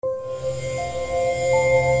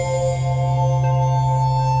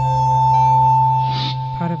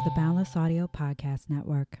Boundless Audio Podcast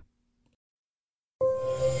Network.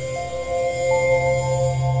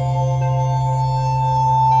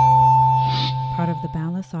 Part of the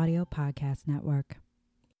Boundless Audio Podcast Network.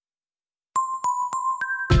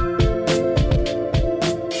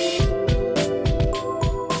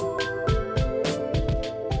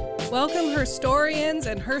 Welcome, Herstorians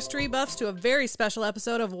and herstory buffs, to a very special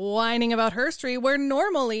episode of Whining About Herstory, where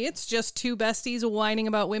normally it's just two besties whining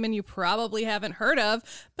about women you probably haven't heard of,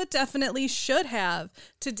 but definitely should have.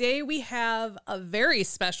 Today we have a very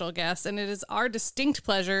special guest, and it is our distinct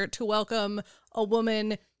pleasure to welcome a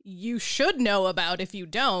woman you should know about if you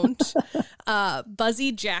don't,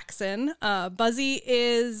 Buzzy Jackson. Buzzy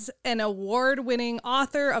is an award-winning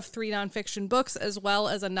author of 3 nonfiction books, as well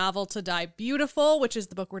as a novel, To Die Beautiful, which is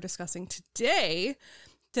the book we're discussing today.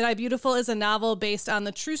 To Die Beautiful is a novel based on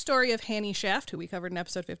the true story of Hannie Shaft, who we covered in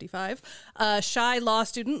episode 55, a shy law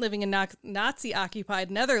student living in Nazi-occupied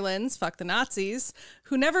Netherlands, fuck the Nazis,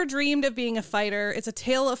 who never dreamed of being a fighter. It's a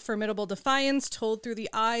tale of formidable defiance told through the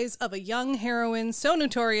eyes of a young heroine so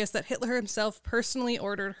notorious that Hitler himself personally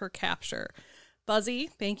ordered her capture. Buzzy,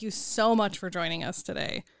 thank you so much for joining us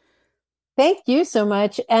today. Thank you so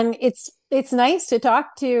much. And it's nice to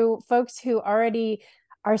talk to folks who already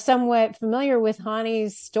are somewhat familiar with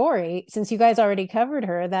Hannie's story, since you guys already covered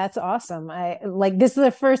her. That's awesome. This is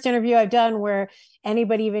the first interview I've done where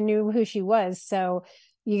anybody even knew who she was. So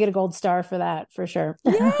you get a gold star for that, for sure.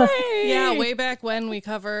 Yay! Yeah, way back when we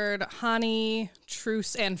covered Hannie,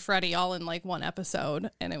 Truce, and Freddie all in like one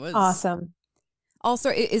episode, and it was awesome.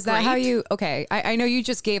 Also, is that how you, okay, I know you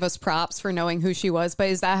just gave us props for knowing who she was, but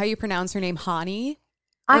is that how you pronounce her name, Hannie?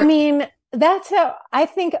 I mean, that's how I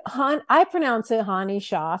think I pronounce it Hannie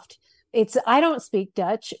Shaft. I don't speak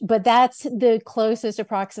Dutch, but that's the closest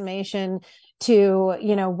approximation to,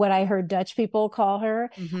 what I heard Dutch people call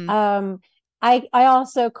her. Mm-hmm. I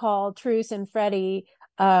also call Truce and Freddie,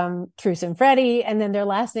 and then their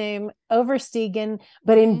last name Overstegen,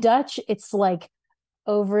 but in Dutch it's like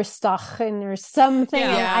Overstachen or something.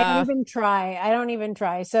 Yeah. I don't even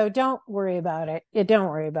try. So don't worry about it. Don't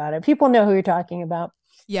worry about it. People know who you're talking about.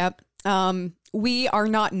 Yep. We are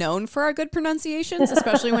not known for our good pronunciations,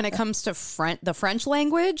 especially when it comes to the French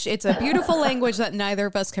language. It's a beautiful language that neither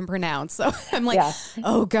of us can pronounce. So I'm like,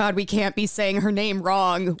 Oh God, we can't be saying her name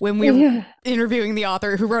wrong when we're interviewing the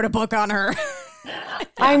author who wrote a book on her.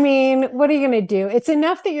 I mean, what are you going to do? It's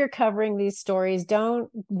enough that you're covering these stories. Don't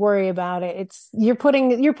worry about it. You're putting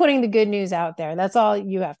the good news out there. That's all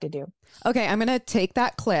you have to do. Okay, I'm going to take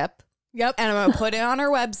that clip. Yep. And I'm going to put it on our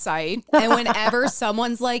website. And whenever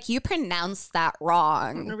someone's like, you pronounced that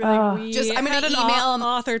wrong, I'm going to email them.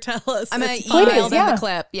 Author tell us. I'm going to email them the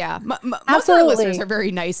clip. Yeah. Most of our listeners are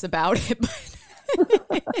very nice about it.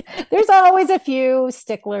 But there's always a few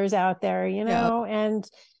sticklers out there, and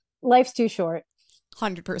life's too short.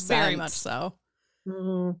 100%. Very much so.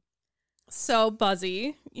 Mm-hmm. So,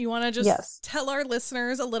 Buzzy, you want to just tell our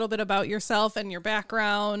listeners a little bit about yourself and your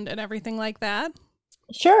background and everything like that?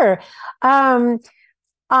 Sure. My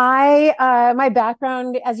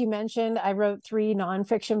background, as you mentioned, I wrote 3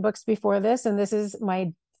 nonfiction books before this, and this is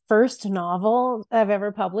my first novel I've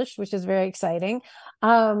ever published, which is very exciting.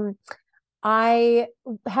 I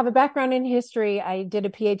have a background in history. I did a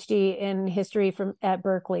PhD in history at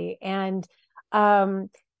Berkeley, and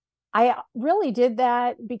I really did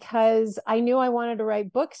that because I knew I wanted to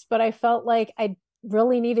write books, but I felt like I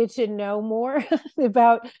really needed to know more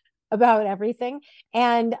about everything.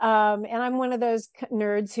 And I'm one of those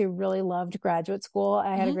nerds who really loved graduate school.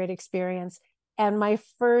 I had a great experience. And my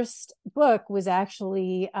first book was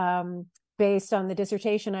actually based on the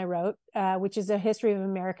dissertation I wrote, which is a history of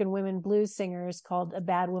American women blues singers called A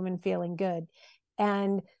Bad Woman Feeling Good.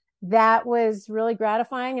 And that was really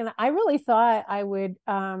gratifying. And I really thought I would,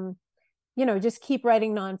 just keep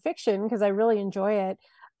writing nonfiction because I really enjoy it.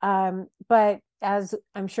 But as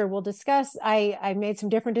I'm sure we'll discuss, I made some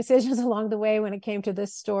different decisions along the way when it came to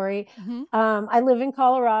this story. Mm-hmm. I live in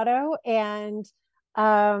Colorado, and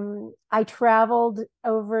I traveled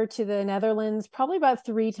over to the Netherlands probably about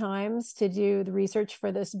 3 times to do the research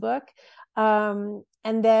for this book. And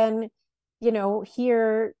then,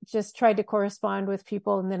 here just tried to correspond with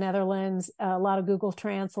people in the Netherlands, a lot of Google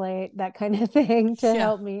Translate, that kind of thing to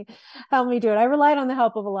help me do it. I relied on the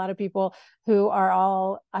help of a lot of people who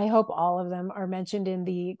are I hope all of them are mentioned in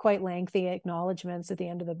the quite lengthy acknowledgments at the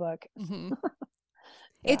end of the book. Mm-hmm.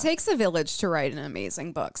 It takes a village to write an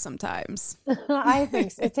amazing book sometimes. I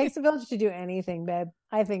think so. It takes a village to do anything, babe.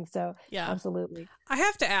 I think so. Yeah, absolutely. I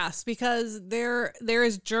have to ask because there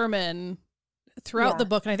is German throughout the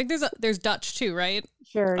book, and I think there's Dutch too, right?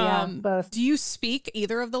 Sure, both. Do you speak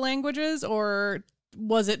either of the languages, or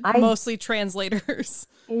was it mostly translators?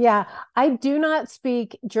 Yeah, I do not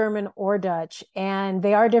speak German or Dutch, and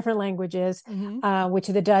they are different languages, which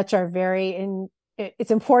the Dutch are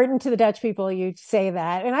it's important to the Dutch people you say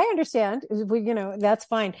that, and I understand. That's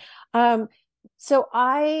fine. So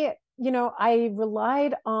I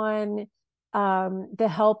relied on the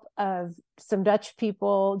help of some Dutch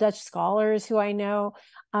people, Dutch scholars who I know,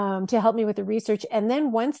 to help me with the research. And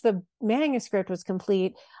then once the manuscript was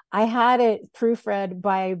complete, I had it proofread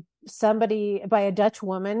by a Dutch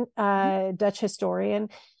woman, Dutch historian,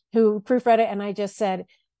 who proofread it. And I just said,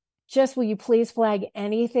 will you please flag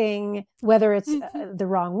anything, whether it's the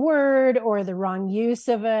wrong word or the wrong use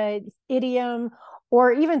of a idiom,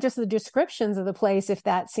 or even just the descriptions of the place, if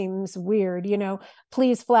that seems weird,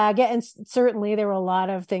 please flag it. And certainly there were a lot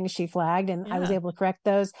of things she flagged, and I was able to correct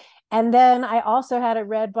those. And then I also had it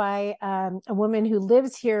read by a woman who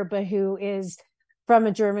lives here, but who is from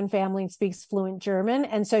a German family and speaks fluent German.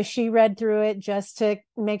 And so she read through it just to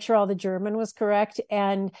make sure all the German was correct.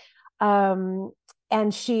 And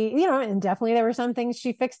she, and definitely there were some things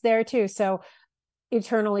she fixed there too. So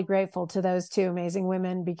eternally grateful to those two amazing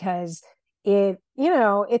women, because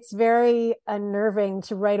it's very unnerving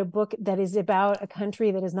to write a book that is about a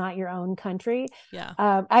country that is not your own country. Yeah.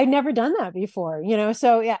 I'd never done that before,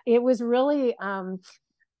 so yeah, it was really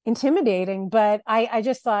intimidating, but I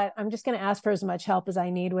just thought, I'm just going to ask for as much help as I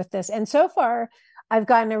need with this. And so far I've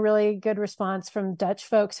gotten a really good response from Dutch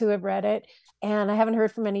folks who have read it, and I haven't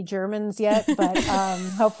heard from any Germans yet, but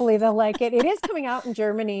hopefully they'll like it. It is coming out in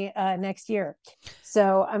Germany next year,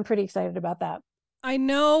 so I'm pretty excited about that. I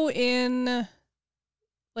know in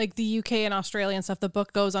like the UK and Australia and stuff, the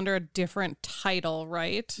book goes under a different title,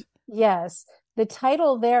 right? Yes. The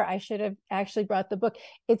title there, I should have actually brought the book.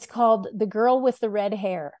 It's called The Girl with the Red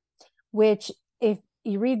Hair, which if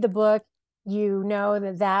you read the book,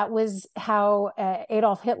 that was how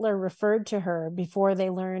Adolf Hitler referred to her before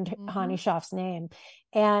they learned Hanni Schaaf's name.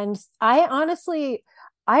 And I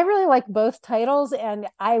really like both titles, and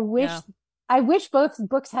I wish both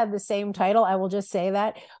books had the same title. I will just say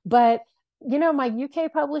that. But, my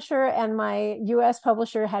UK publisher and my US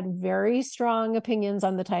publisher had very strong opinions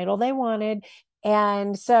on the title they wanted.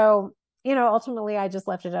 And so, ultimately I just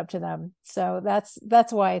left it up to them. So that's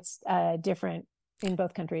why it's different in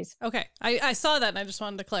both countries. Okay. I saw that, and I just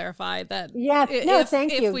wanted to clarify that. Yeah.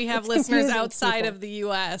 Thank you. If we have listeners outside of the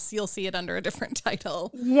US, you'll see it under a different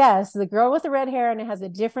title. Yes. The Girl with the Red Hair, and it has a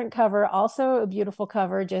different cover, also a beautiful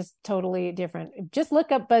cover, just totally different. Just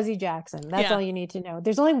look up Buzzy Jackson. That's all you need to know.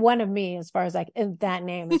 There's only one of me as far as that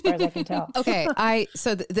name, as far as I can tell. Okay.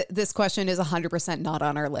 So this question is 100% not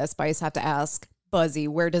on our list, but I just have to ask, Buzzy,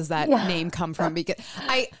 where does that name come from? Because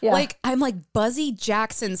I'm like, Buzzy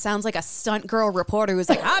Jackson sounds like a stunt girl reporter who's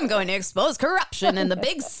like, I'm going to expose corruption in the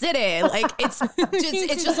big city. Like it's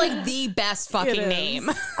just like the best fucking name.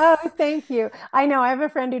 Oh, thank you. I know. I have a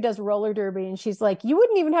friend who does roller derby, and she's like, you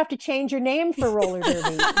wouldn't even have to change your name for roller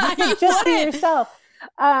derby. Just be yourself.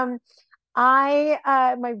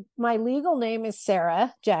 My legal name is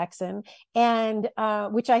Sarah Jackson, and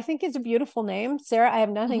which I think is a beautiful name, Sarah. I have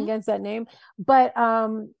nothing against that name, but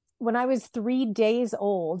when I was 3 days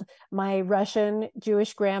old, my Russian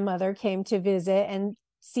Jewish grandmother came to visit and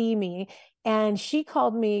see me, and she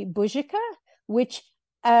called me Buzhika, which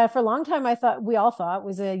for a long time we all thought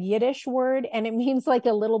was a Yiddish word, and it means like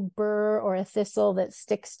a little burr or a thistle that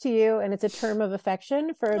sticks to you, and it's a term of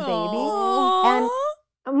affection for a baby.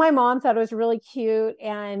 And my mom thought it was really cute,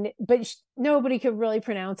 but nobody could really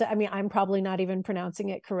pronounce it. I mean, I'm probably not even pronouncing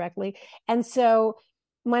it correctly. And so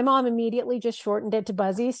my mom immediately just shortened it to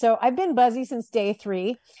Buzzy. So I've been Buzzy since day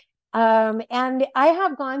 3. And I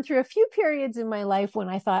have gone through a few periods in my life when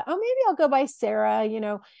I thought, oh, maybe I'll go by Sarah,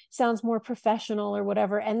 sounds more professional or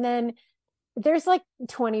whatever. And then there's like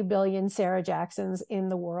 20 billion Sarah Jacksons in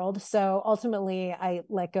the world. So ultimately I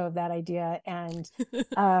let go of that idea. And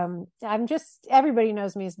everybody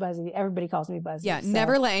knows me as Buzzy. Everybody calls me Buzzy. Yeah. So.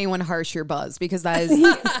 Never let anyone harsh your buzz, because that is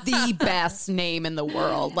the best name in the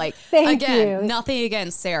world. Like, Thank you. Nothing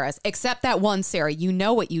against Sarah's, except that one Sarah, you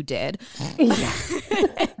know what you did. Yeah.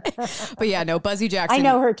 But yeah, no, Buzzy Jackson. I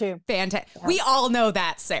know her too. Fantastic. Yeah. We all know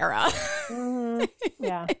that, Sarah.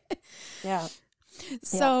 Yeah. Yeah.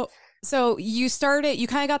 So you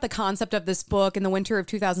kind of got the concept of this book in the winter of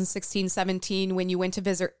 2016-17 when you went to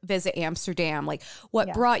visit Amsterdam. Like,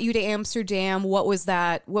 what brought you to Amsterdam? What was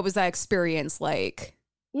that experience like?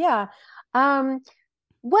 Yeah.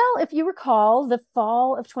 Well, if you recall, the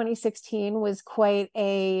fall of 2016 was quite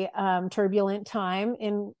a turbulent time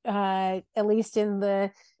at least in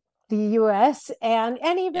the the US and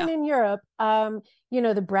even in Europe. The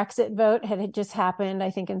Brexit vote had just happened, I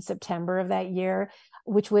think, in September of that year,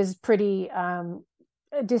 which was pretty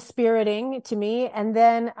dispiriting to me. And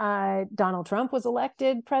then Donald Trump was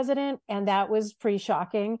elected president, and that was pretty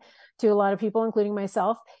shocking to a lot of people, including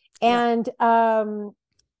myself. And I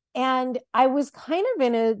was kind of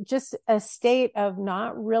in just a state of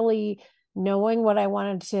not really knowing what I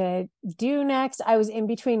wanted to do next. I was in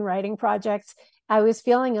between writing projects. I was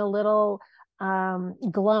feeling a little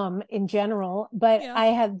glum in general, but I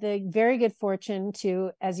had the very good fortune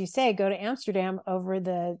to, as you say, go to Amsterdam over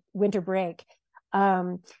the winter break.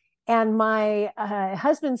 And my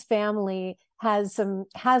husband's family has some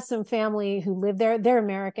family who live there. They're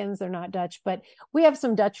Americans, they're not Dutch, but we have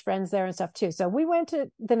some Dutch friends there and stuff too. So we went to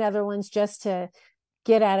the Netherlands just to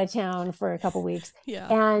get out of town for a couple weeks.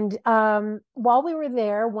 And while we were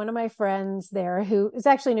there, one of my friends there, who is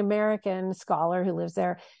actually an American scholar who lives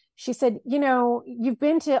there, she said, you've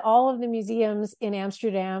been to all of the museums in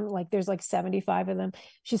Amsterdam, like there's like 75 of them.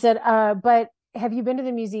 She said, but have you been to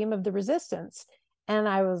the Museum of the Resistance? And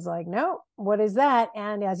I was like, no, what is that?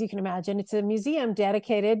 And as you can imagine, it's a museum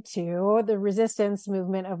dedicated to the resistance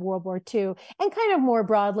movement of World War II and kind of more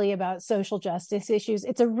broadly about social justice issues.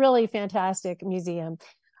 It's a really fantastic museum.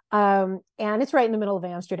 And it's right in the middle of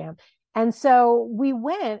Amsterdam. And so we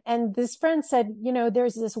went, and this friend said,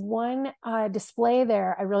 there's this one display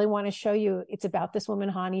there I really want to show you. It's about this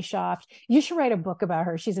woman, Hani Shaft. You should write a book about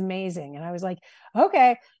her. She's amazing. And I was like,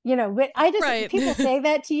 okay, but I just, people say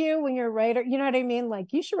that to you when you're a writer, you know what I mean?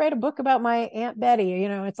 Like, you should write a book about my Aunt Betty,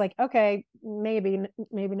 it's like, okay, maybe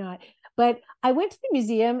not. But I went to the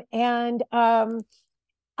museum and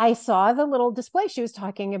I saw the little display she was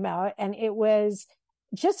talking about, and it was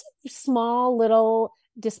just a small little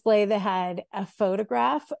display that had a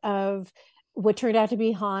photograph of what turned out to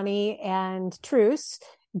be Hani and Truus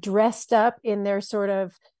dressed up in their sort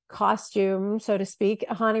of costume, so to speak.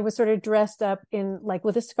 Hani was sort of dressed up in like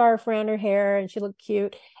with a scarf around her hair, and she looked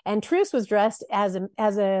cute. And Truus was dressed as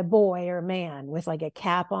a boy or a man with like a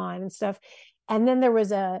cap on and stuff. And then there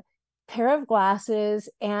was a pair of glasses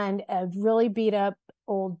and a really beat up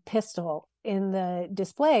old pistol in the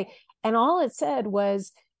display. And all it said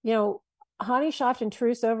was, Hani Shaft and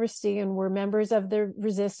Truus Oversteen were members of the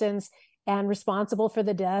resistance and responsible for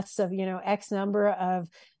the deaths of, X number of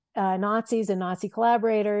Nazis and Nazi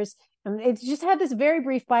collaborators. And it just had this very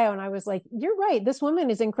brief bio. And I was like, you're right. This woman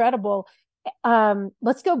is incredible.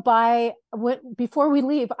 Let's go before we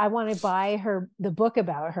leave, I want to buy the book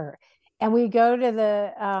about her. And we go to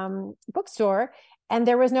the bookstore, and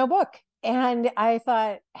there was no book. And I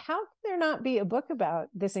thought, how can there not be a book about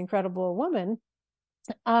this incredible woman?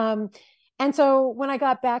 And so when I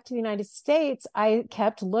got back to the United States, I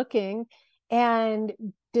kept looking and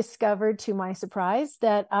discovered, to my surprise,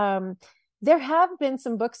 that there have been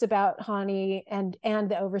some books about Hani and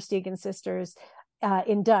the Oversteegen sisters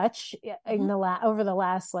in Dutch over the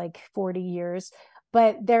last like 40 years.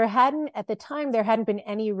 But at the time, there hadn't been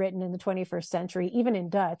any written in the 21st century, even in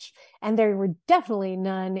Dutch, and there were definitely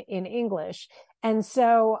none in English. And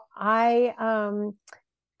so I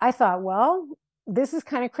thought, well, this is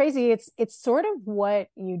kind of crazy. It's sort of what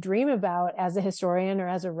you dream about as a historian or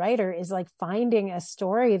as a writer, is like finding a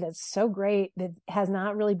story that's so great that has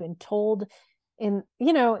not really been told in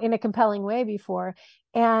a compelling way before.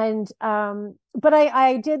 And but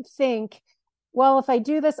I did think, well, if I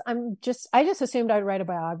do this, I just assumed I'd write a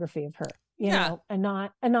biography of her, a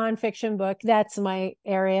nonfiction book. That's my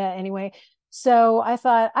area anyway. So I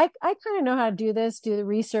thought I kind of know how to do the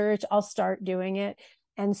research. I'll start doing it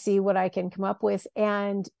and see what I can come up with.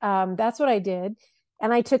 And that's what I did.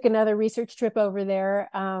 And I took another research trip over there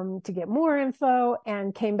to get more info,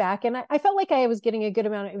 and came back. And I felt like I was getting a good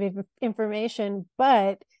amount of information.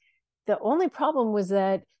 But the only problem was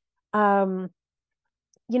that,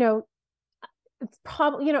 it's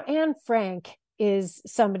probably, Anne Frank is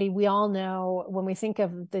somebody we all know when we think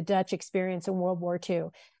of the Dutch experience in World War II.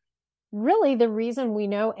 Really, the reason we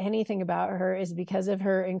know anything about her is because of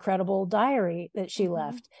her incredible diary that she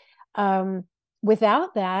left.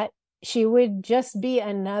 Without that, she would just be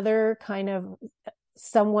another kind of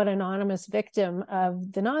somewhat anonymous victim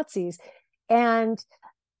of the Nazis. And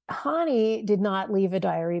Hani did not leave a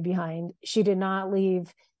diary behind. She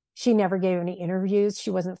never gave any interviews.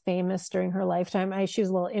 She wasn't famous during her lifetime. She was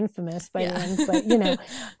a little infamous by then, but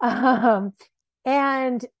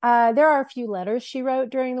and there are a few letters she wrote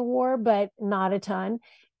during the war, but not a ton.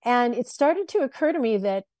 And it started to occur to me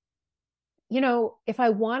that, if I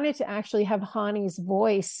wanted to actually have Hani's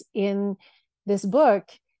voice in this book,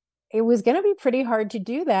 it was going to be pretty hard to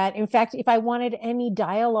do that. In fact, if I wanted any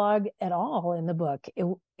dialogue at all in the book,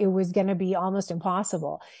 it was going to be almost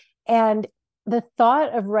impossible. And the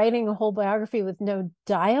thought of writing a whole biography with no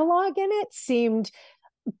dialogue in it seemed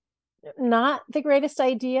not the greatest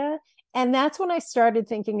idea. And that's when I started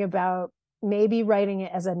thinking about maybe writing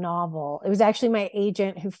it as a novel. It was actually my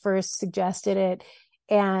agent who first suggested it.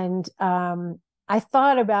 And I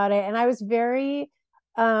thought about it, and I was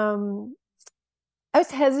I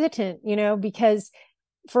was hesitant, because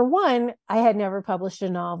for one, I had never published a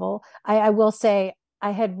novel. I will say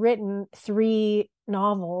I had written 3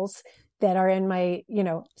 novels that are in my,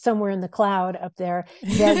 somewhere in the cloud up there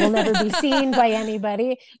that will never be seen by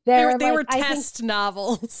anybody. They were test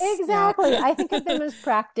novels. Exactly. Yeah. I think of them as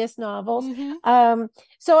practice novels. Mm-hmm.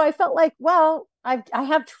 So I felt like, well, I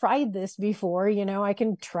have tried this before, I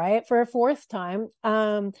can try it for a 4th time.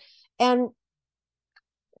 And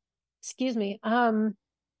excuse me. And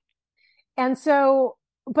so,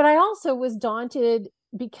 but I also was daunted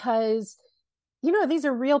because, these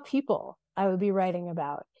are real people I would be writing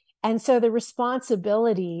about. And so the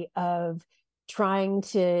responsibility of trying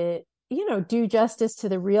to, do justice to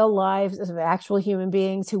the real lives of actual human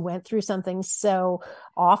beings who went through something so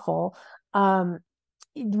awful,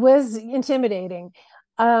 was intimidating.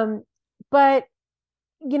 But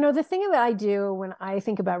the thing that I do when I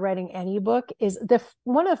think about writing any book is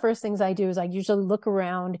one of the first things I do is I usually look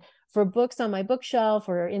around for books on my bookshelf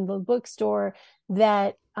or in the bookstore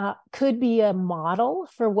that could be a model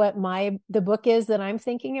for what the book is that I'm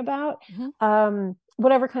thinking about,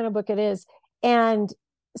 whatever kind of book it is. And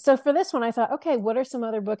so for this one, I thought, okay, what are some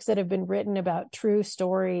other books that have been written about true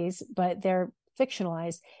stories, but they're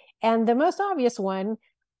fictionalized? And the most obvious one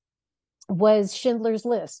was Schindler's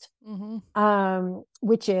List,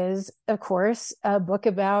 which is, of course, a book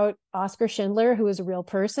about Oskar Schindler, who is a real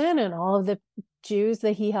person, and all of the Jews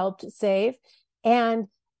that he helped save. And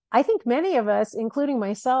I think many of us, including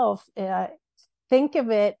myself, think of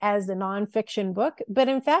it as a nonfiction book, but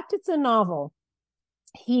in fact, it's a novel.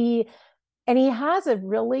 He has a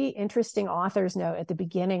really interesting author's note at the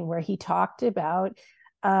beginning where he talked about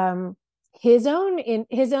his own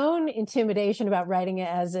intimidation about writing it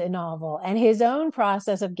as a novel and his own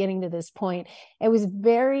process of getting to this point. It was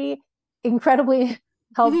incredibly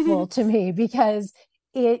helpful to me because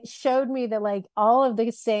it showed me that like all of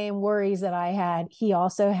the same worries that I had, he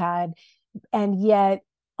also had, and yet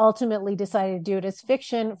ultimately decided to do it as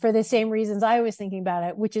fiction for the same reasons I was thinking about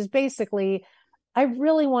it, which is basically, I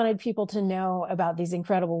really wanted people to know about these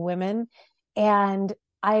incredible women. And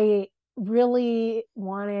I really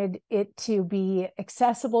wanted it to be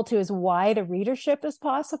accessible to as wide a readership as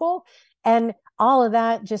possible. And all of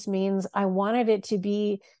that just means I wanted it to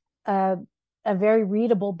be a very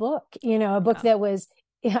readable book, a book that was,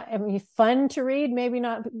 fun to read,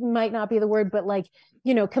 might not be the word, but like,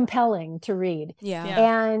 compelling to read.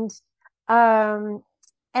 Yeah.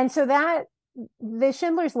 And so that the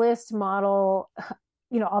Schindler's List model,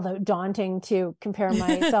 although daunting to compare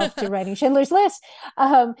myself to writing Schindler's List,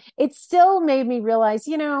 it still made me realize,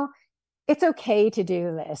 it's okay to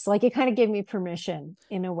do this. Like it kind of gave me permission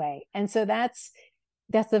in a way. And so that's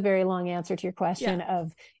a very long answer to your question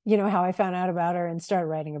of, how I found out about her and started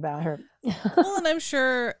writing about her. Well, and I'm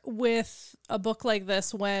sure with a book like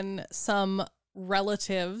this, when some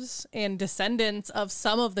relatives and descendants of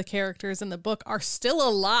some of the characters in the book are still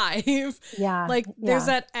alive, there's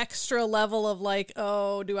that extra level of like,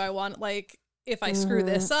 oh, do I want, like, if I screw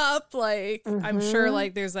this up, like, I'm sure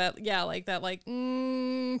like there's that,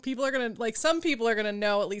 people are gonna, like, some people are gonna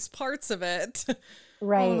know at least parts of it.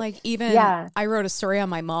 Right. Well, like even I wrote a story on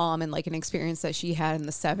my mom and like an experience that she had in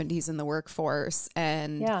the 70s in the workforce.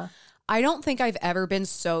 And I don't think I've ever been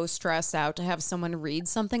so stressed out to have someone read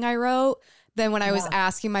something I wrote than when I was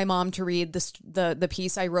asking my mom to read the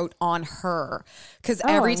piece I wrote on her. Because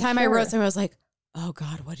every time I wrote something, I was like, oh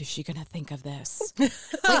God, what is she going to think of this?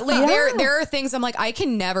 There are things I'm like, I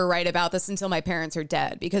can never write about this until my parents are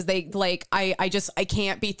dead because they like, I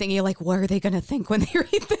can't be thinking like, what are they going to think when they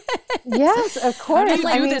read this? Yes, of course. How do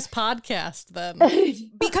you do this podcast then?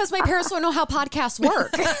 Because my parents don't know how podcasts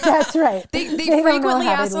work. That's right. They frequently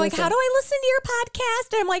ask, like, how do I listen to your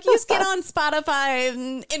podcast? And I'm like, you just get on Spotify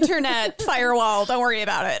and internet firewall. Don't worry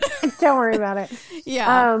about it. Don't worry about it.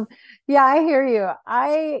 Yeah. I hear you.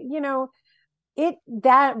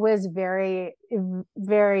 That was very,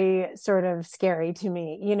 very sort of scary to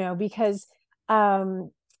me, because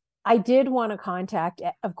I did want to contact,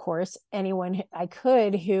 of course, anyone I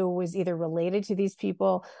could who was either related to these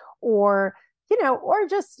people or, or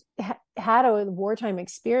just had a wartime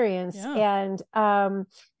experience. Yeah. And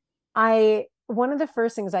I one of the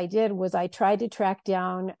first things I did was I tried to track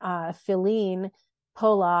down Feline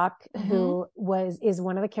Polak, who is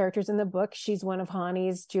one of the characters in the book. She's one of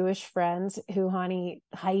Hani's Jewish friends who Hani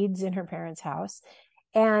hides in her parents' house.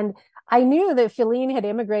 And I knew that Feline had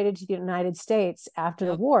immigrated to the United States after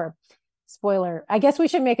the war. Spoiler. I guess we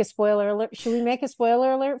should make a spoiler alert. Should we make a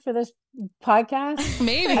spoiler alert for this podcast?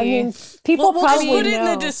 Maybe. I mean, people we'll probably just put it in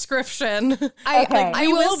know. the description. Okay. I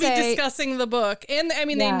will be discussing the book. And I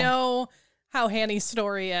mean, they know how Hanny's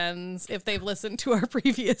story ends if they've listened to our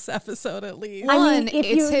previous episode at least. One,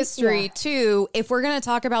 it's history. Two, if we're going to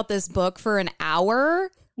talk about this book for an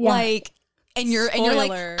hour, like... And you're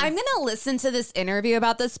like, I'm going to listen to this interview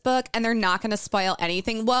about this book and they're not going to spoil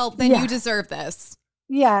anything. Well, then you deserve this.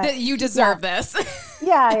 Yeah. You deserve this.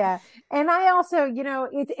 Yeah. And I also,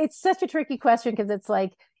 it's such a tricky question because it's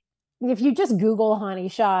like, if you just Google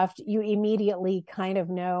Hani Shaft, you immediately kind of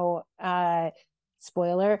know,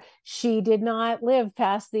 spoiler, she did not live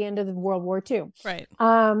past the end of World War II. Right.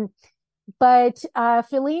 But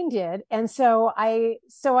Feline did. And so I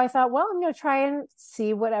thought, well, I'm going to try and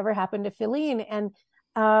see whatever happened to Feline. And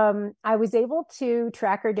I was able to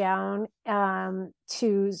track her down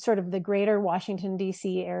to sort of the greater Washington,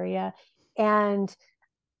 D.C. area. And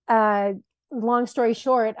long story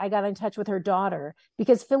short, I got in touch with her daughter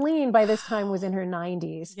because Feline by this time was in her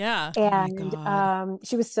 90s. Yeah. And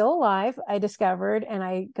she was still alive, I discovered. And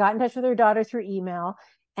I got in touch with her daughter through email.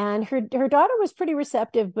 And her daughter was pretty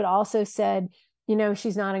receptive, but also said,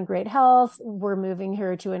 she's not in great health. We're moving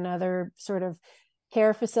her to another sort of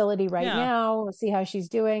care facility now. We'll see how she's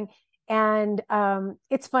doing. And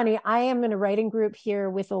it's funny. I am in a writing group here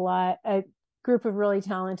with a group of really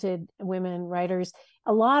talented women writers,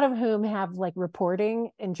 a lot of whom have like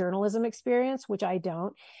reporting and journalism experience, which I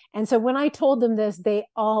don't. And so when I told them this, they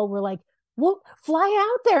all were like, well, fly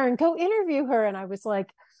out there and go interview her. And I was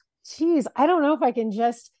like, geez, I don't know if I can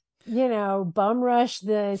just, bum rush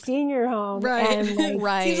the senior home. Right. And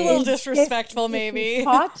right. Seems a little disrespectful, maybe.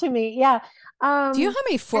 Talk to me. Yeah. Do you know how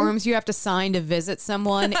many forms you have to sign to visit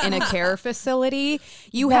someone in a care facility?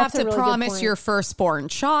 You have to really promise your firstborn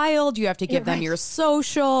child. You have to give them your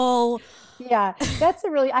social. Yeah,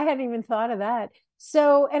 I hadn't even thought of that.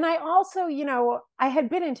 So, and I also, I had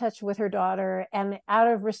been in touch with her daughter, and out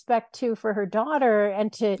of respect too for her daughter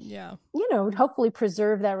and to, hopefully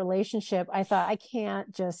preserve that relationship, I thought I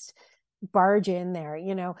can't just barge in there,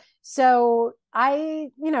 So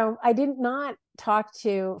I did not talk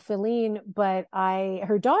to Feline, but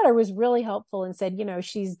her daughter was really helpful and said,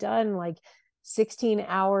 she's done like 16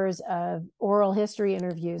 hours of oral history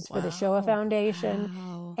interviews for the Shoah Foundation.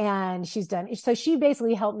 Wow. And so she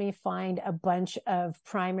basically helped me find a bunch of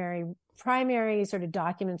primary sort of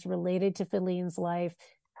documents related to Feline's life,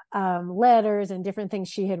 letters and different things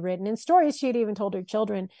she had written and stories she had even told her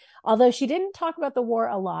children, although she didn't talk about the war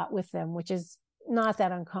a lot with them, which is not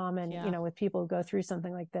that uncommon, with people who go through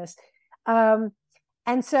something like this.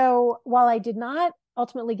 And so while I did not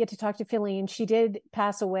ultimately get to talk to Feline, she did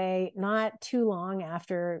pass away not too long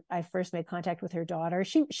after I first made contact with her daughter.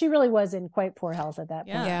 She really was in quite poor health at that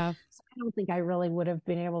point. Yeah. So I don't think I really would have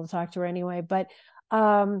been able to talk to her anyway. But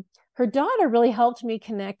her daughter really helped me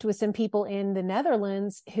connect with some people in the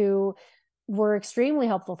Netherlands who were extremely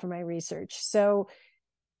helpful for my research. So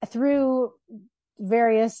through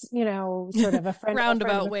various, sort of a friend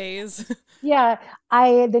roundabout ways. Yeah.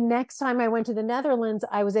 The next time I went to the Netherlands,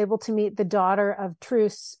 I was able to meet the daughter of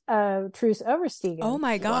Truus Overstegen. Oh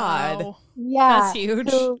my God. Wow. Yeah. That's huge.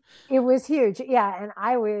 So it was huge. Yeah. And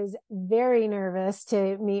I was very nervous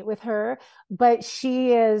to meet with her, but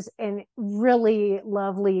she is a really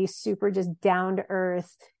lovely, super just down to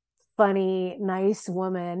earth, funny, nice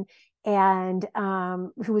woman. And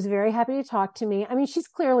who was very happy to talk to me. I mean, she's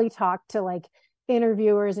clearly talked to like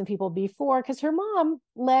interviewers and people before, because her mom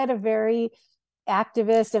led a very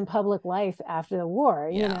activist and public life after the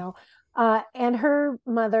war, and her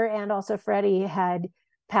mother and also Freddie had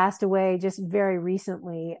passed away just very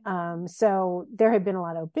recently. So there had been a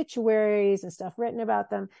lot of obituaries and stuff written about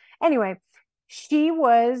them. Anyway, she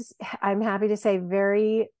was, I'm happy to say,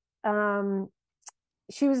 very,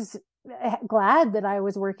 she was glad that I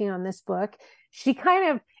was working on this book. She kind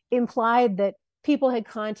of implied that people had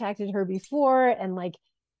contacted her before and like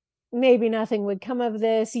maybe nothing would come of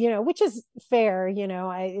this, which is fair.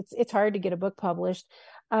 It's hard to get a book published.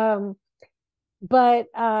 But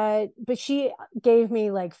she gave me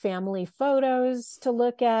like family photos to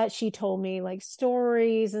look at. She told me like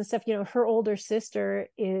stories and stuff. Her older sister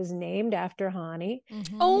is named after Hani.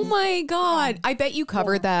 Mm-hmm. Oh my God. I bet you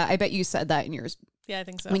covered that. I bet you said that in yours. Yeah, I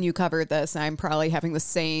think so. When you covered this, I'm probably having the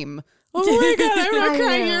same Oh my God, I'm not I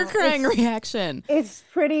crying, know. you're crying reaction. It's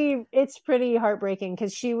pretty heartbreaking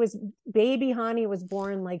because baby Hani was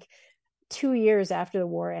born like 2 years after the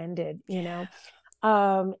war ended,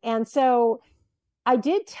 and so I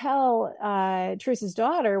did tell Teresa's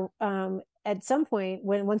daughter at some point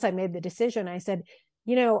once I made the decision, I said,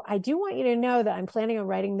 I do want you to know that I'm planning on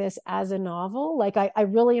writing this as a novel. Like I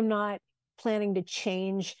really am not planning to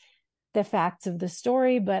change the facts of the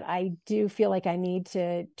story, but I do feel like I need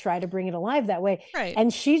to try to bring it alive that way. Right.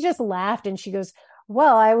 And she just laughed and she goes,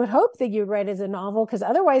 well, I would hope that you'd write as a novel because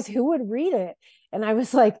otherwise who would read it? And I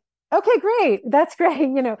was like, okay, great. That's great.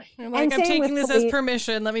 I'm like, and I'm taking this as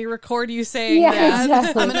permission. Let me record you saying that.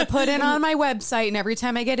 Exactly. I'm going to put it on my website, and every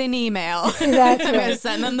time I get an email, That's I'm going to right.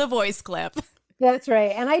 send them the voice clip. That's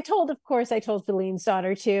right. And I told Feline's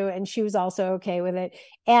daughter too, and she was also okay with it.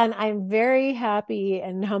 And I'm very happy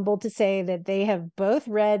and humbled to say that they have both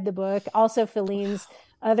read the book. Also, Feline's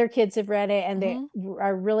other kids have read it, and they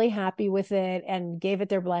are really happy with it and gave it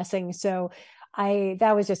their blessing. So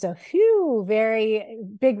that was just a very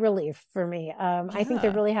big relief for me. I think they're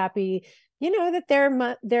really happy,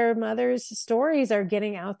 that their mother's stories are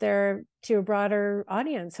getting out there to a broader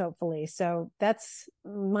audience, hopefully. So that's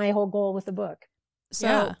my whole goal with the book.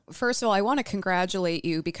 So first of all, I want to congratulate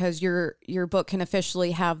you because your book can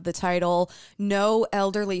officially have the title, "No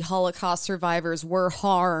Elderly Holocaust Survivors Were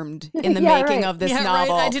Harmed in the Making of This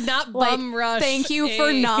Novel." Right. I did not bum rush. Thank you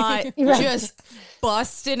for not just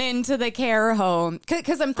busting into the care home.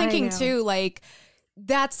 Because I'm thinking too, like,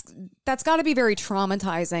 that's got to be very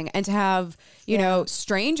traumatizing. And to have,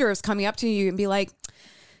 strangers coming up to you and be like,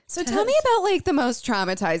 so tell me about like the most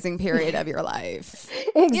traumatizing period of your life.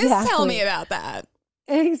 Exactly. Just tell me about that.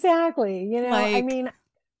 Exactly. There's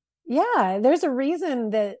a reason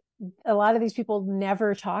that a lot of these people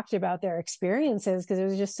never talked about their experiences because it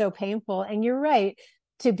was just so painful. And you're right,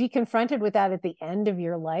 to be confronted with that at the end of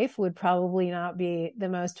your life would probably not be the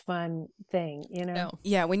most fun thing, No.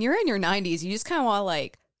 Yeah, when you're in your 90s, you just kind of want to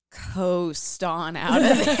like coast on out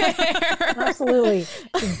of there. Absolutely.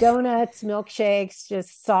 Donuts, milkshakes,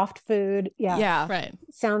 just soft food. Yeah. Right.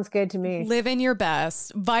 Sounds good to me. Living your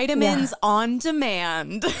best. Vitamins on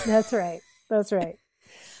demand. That's right.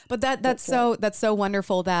 But that's so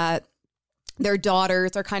wonderful that their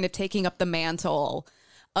daughters are kind of taking up the mantle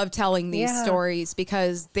of telling these stories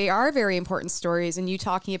because they are very important stories. And you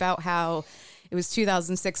talking about how it was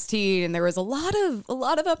 2016 and there was a lot of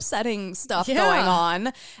upsetting stuff going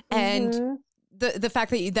on. And the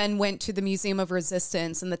fact that you then went to the Museum of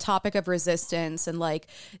Resistance and the topic of resistance and like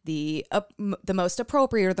the most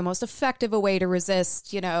appropriate or the most effective way to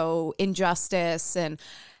resist, injustice. And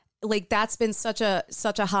like, that's been such a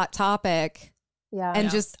hot topic. Yeah. And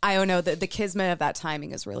just, I don't know, the kismet of that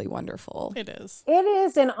timing is really wonderful. It is. It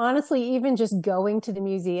is. And honestly, even just going to the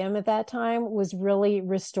museum at that time was really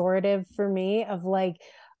restorative for me of like,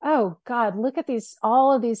 oh God, look at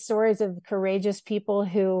all of these stories of courageous people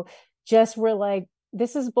who just were like,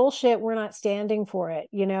 this is bullshit. We're not standing for it.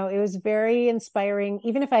 It was very inspiring.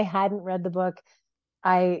 Even if I hadn't read the book,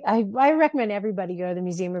 I recommend everybody go to the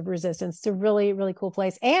Museum of Resistance. It's a really, really cool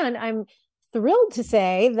place. And I'm thrilled to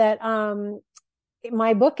say that,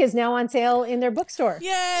 my book is now on sale in their bookstore.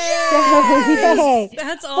 Yay! Yay!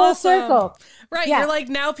 That's awesome. Full circle. Right. Yeah. You're like,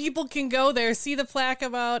 now people can go there, see the plaque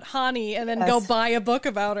about Hani, and then go buy a book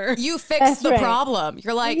about her. You fixed the problem.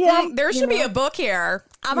 You're like, there should be a book here.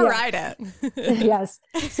 I'm going to write it. Yes.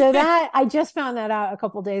 So I just found that out a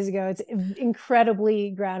couple days ago. It's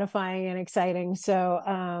incredibly gratifying and exciting.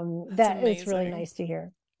 So that is really nice to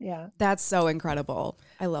hear. Yeah. That's so incredible.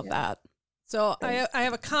 I love that. So I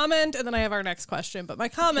have a comment and then I have our next question. But my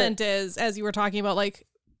comment is, as you were talking about like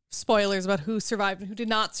spoilers about who survived and who did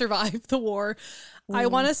not survive the war, I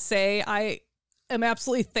want to say I am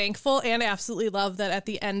absolutely thankful and absolutely love that at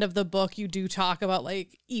the end of the book, you do talk about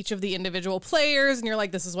like each of the individual players and you're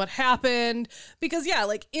like, this is what happened. Because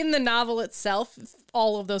like in the novel itself,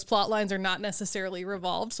 all of those plot lines are not necessarily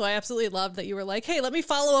revolved. So I absolutely love that you were like, hey, let me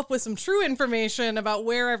follow up with some true information about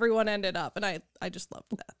where everyone ended up. And I just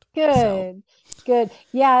loved that. Good.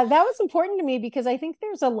 Yeah, that was important to me because I think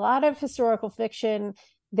there's a lot of historical fiction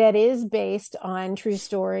that is based on true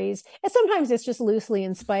stories. And sometimes it's just loosely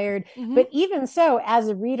inspired. But even so, as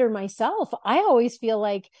a reader myself, I always feel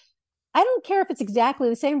like, I don't care if it's exactly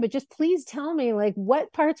the same, but just please tell me like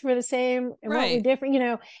what parts were the same and what were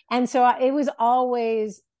different, And so it was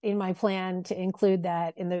always in my plan to include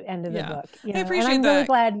that in the end of the book. I appreciate and I'm that. really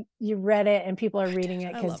glad you read it and people are reading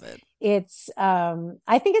it, because it's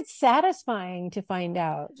I think it's satisfying to find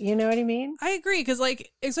out. You know what I mean? I agree, because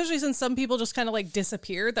like, especially since some people just kind of like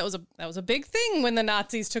disappeared. That was a big thing when the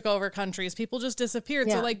Nazis took over countries. People just disappeared.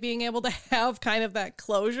 So like being able to have kind of that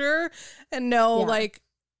closure and know like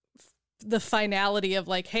the finality of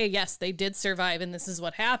like, hey, yes, they did survive and this is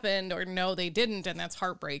what happened, or no, they didn't, and that's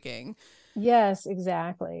heartbreaking. Yes,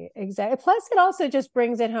 exactly. Plus it also just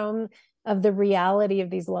brings it home of the reality of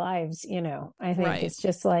these lives. I think it's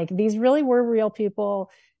just like, these really were real people.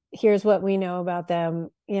 Here's what we know about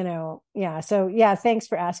them, So thanks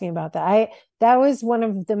for asking about that. That was one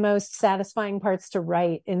of the most satisfying parts to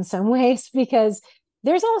write in some ways, because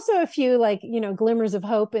there's also a few like, glimmers of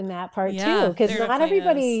hope in that part too, because not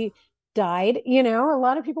everybody died. A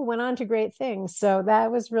lot of people went on to great things. So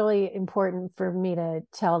that was really important for me to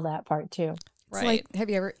tell that part too. Right. Like, have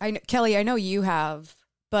you ever, Kelly, I know you have,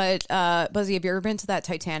 but Buzzy, have you ever been to that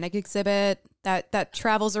Titanic exhibit that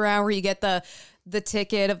travels around where you get the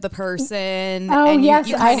ticket of the person? Oh, and yes,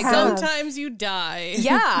 you I have. Sometimes you die.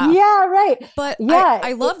 Yeah. Yeah, right. But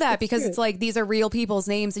I love that because it's like, these are real people's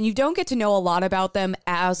names and you don't get to know a lot about them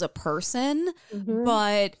as a person,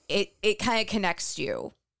 but it kind of connects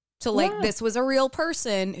you to like, this was a real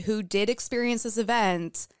person who did experience this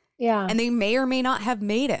event. Yeah. And they may or may not have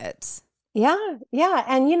made it. Yeah. Yeah.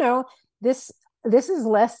 And, this is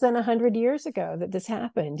less than 100 years ago that this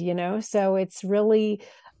happened, so it's really,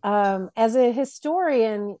 as a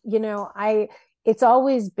historian, it's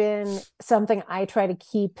always been something I try to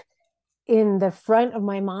keep in the front of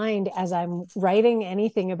my mind as I'm writing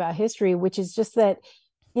anything about history, which is just that,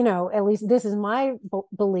 at least this is my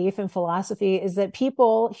belief and philosophy, is that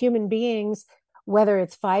human beings, whether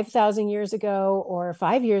it's 5,000 years ago or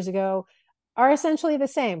 5 years ago, are essentially the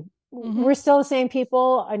same. We're still the same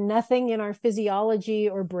people. Nothing in our physiology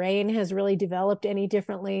or brain has really developed any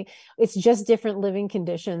differently. It's just different living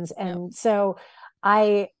conditions. And so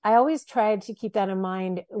I always tried to keep that in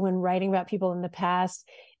mind when writing about people in the past,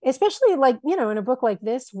 especially like, in a book like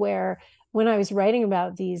this, where when I was writing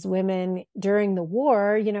about these women during the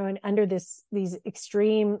war, and under these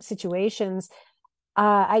extreme situations,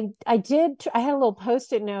 I had a little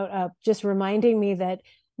Post-it note up just reminding me that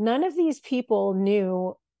none of these people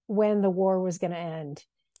knew when the war was going to end.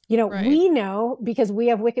 We know because we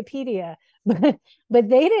have Wikipedia, but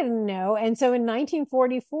they didn't know. And so in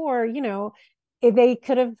 1944, it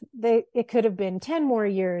could have been 10 more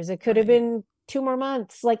years. It could have been 2 more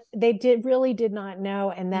months. Like they really did not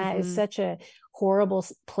know. And that is such a horrible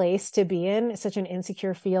place to be in, such an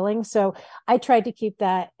insecure feeling. So I tried to keep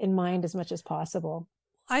that in mind as much as possible.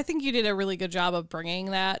 I think you did a really good job of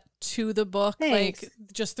bringing that to the book. Thanks. Like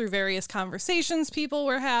just through various conversations people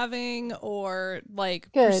were having, or like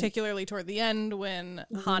particularly toward the end when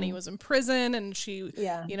Hani was in prison and she,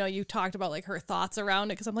 you talked about like her thoughts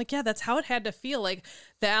around it. Cause I'm like, that's how it had to feel. Like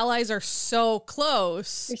the Allies are so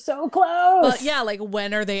close. They're so close. But like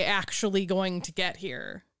when are they actually going to get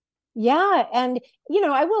here? Yeah. And,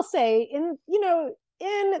 I will say in late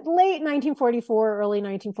 1944, early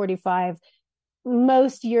 1945,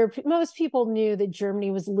 most people knew that Germany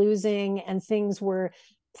was losing and things were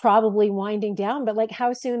probably winding down, but like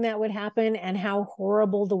how soon that would happen and how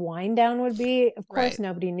horrible the wind down would be, of course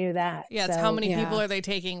nobody knew that. Yeah, it's how many people are they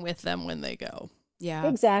taking with them when they go? Yeah,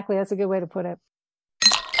 exactly. That's a good way to put it.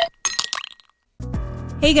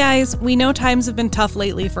 Hey guys, we know times have been tough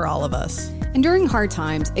lately for all of us. And during hard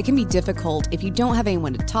times, it can be difficult if you don't have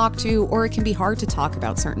anyone to talk to, or it can be hard to talk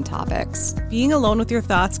about certain topics. Being alone with your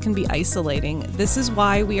thoughts can be isolating. This is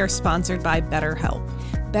why we are sponsored by BetterHelp.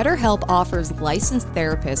 BetterHelp offers licensed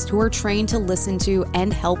therapists who are trained to listen to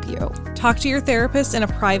and help you. Talk to your therapist in a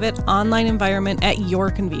private online environment at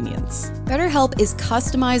your convenience. BetterHelp is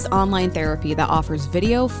customized online therapy that offers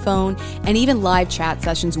video, phone, and even live chat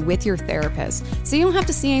sessions with your therapist. So you don't have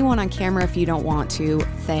to see anyone on camera if you don't want to.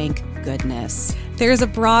 Thank goodness. There's a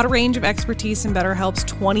broad range of expertise in BetterHelp's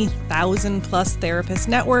 20,000 plus therapist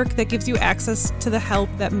network that gives you access to the help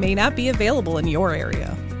that may not be available in your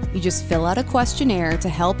area. You just fill out a questionnaire to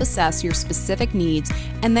help assess your specific needs,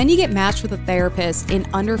 and then you get matched with a therapist in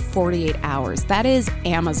under 48 hours. That is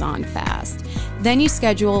Amazon fast. Then you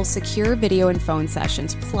schedule secure video and phone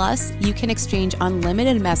sessions. Plus, you can exchange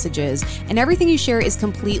unlimited messages, and everything you share is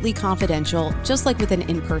completely confidential, just like with an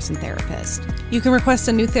in-person therapist. You can request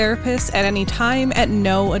a new therapist at any time at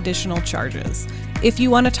no additional charges. If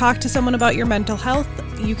you want to talk to someone about your mental health,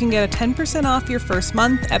 you can get a 10% off your first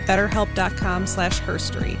month at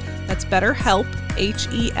betterhelp.com/herstory. That's BetterHelp,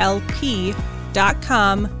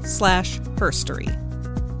 HELP.com/herstory.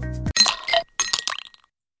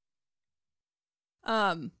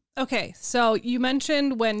 Okay, so you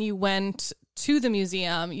mentioned when you went to the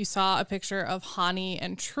museum, you saw a picture of Hani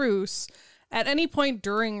and Truce. At any point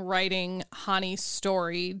during writing Hani's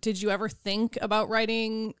story, did you ever think about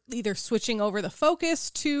writing, either switching over the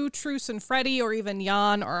focus to Truce and Freddie, or even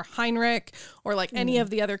Jan or Heinrich, or like any of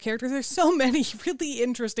the other characters? There's so many really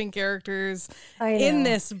interesting characters in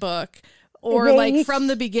this book. Or from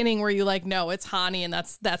the beginning, were you like, no, it's Hani and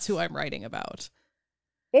that's who I'm writing about?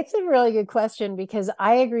 It's a really good question, because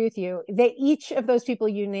I agree with you that each of those people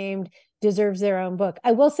you named deserves their own book.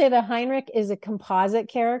 I will say that Heinrich is a composite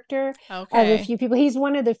character of a few people. He's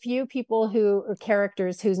one of the few people or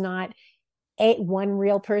characters who's not one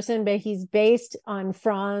real person, but he's based on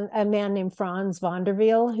a man named Franz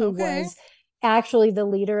Vanderveel, who was actually the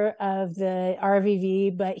leader of the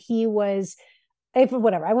RVV, but he was,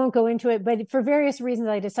 whatever, I won't go into it, but for various reasons,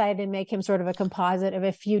 I decided to make him sort of a composite of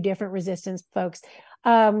a few different resistance folks.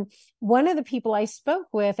 One of the people I spoke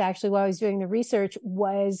with actually while I was doing the research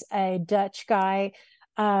was a Dutch guy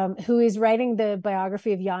who is writing the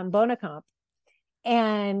biography of Jan Bonekamp.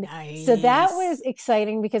 And so that was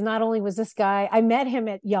exciting, because not only was this guy, I met him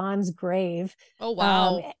at Jan's grave. Oh,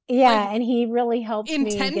 wow. And he really helped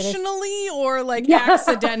intentionally or like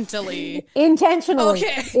accidentally? Intentionally.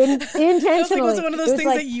 Okay. Intentionally. Was it one of those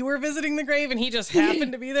things that you were visiting the grave and he just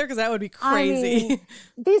happened to be there? Because that would be crazy. I mean,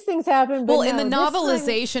 these things happen. But in the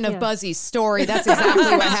novelization of Buzzy's story, that's exactly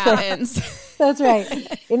what happens. That's right.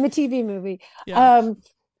 In the TV movie.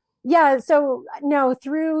 So no,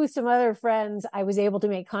 through some other friends, I was able to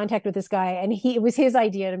make contact with this guy, and it was his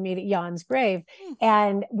idea to meet at Jan's grave.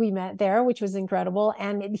 And we met there, which was incredible.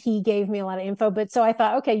 And he gave me a lot of info. But so I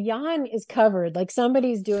thought, okay, Jan is covered. Like,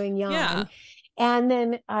 somebody's doing Jan. Yeah. And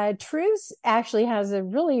then Truce actually has a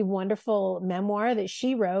really wonderful memoir that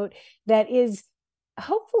she wrote that is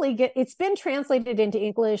hopefully it's been translated into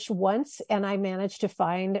English once, and I managed to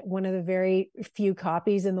find one of the very few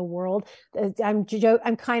copies in the world. I'm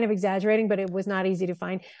kind of exaggerating, but it was not easy to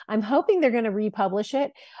find. I'm hoping they're going to republish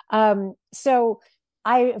it. So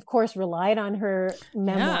I, of course, relied on her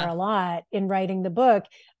memoir a lot in writing the book,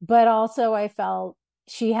 but also I felt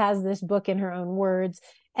she has this book in her own words.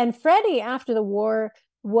 And Freddie, after the war,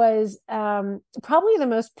 was probably the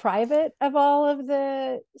most private of all of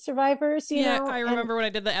the survivors. You know? I remember when I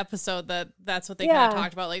did the episode that's what they kind of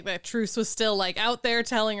talked about. Like, that Truce was still like out there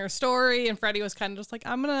telling her story, and Freddie was kind of just like,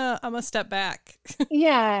 I'm gonna step back.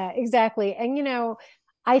 Yeah, exactly. And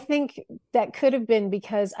I think that could have been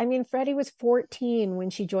because, Freddie was 14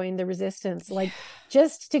 when she joined the resistance. Like,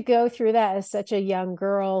 just to go through that as such a young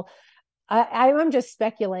girl. I'm just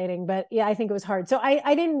speculating, but I think it was hard. So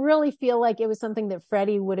I didn't really feel like it was something that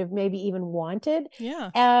Freddie would have maybe even wanted.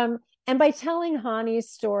 Yeah. And by telling Hani's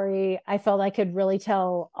story, I felt I could really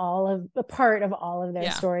tell a part of all of their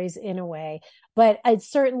stories in a way. But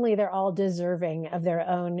certainly they're all deserving of their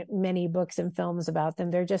own many books and films about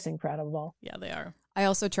them. They're just incredible. Yeah, they are. I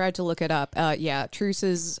also tried to look it up.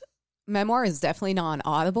 Truce's memoir is definitely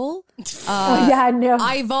non-audible. No.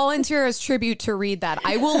 I volunteer as tribute to read that.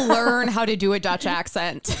 I will learn how to do a Dutch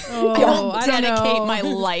accent. I will dedicate my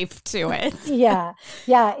life to it. Yeah.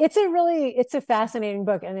 It's a fascinating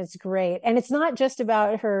book, and it's great. And it's not just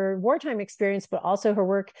about her wartime experience, but also her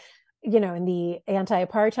work, in the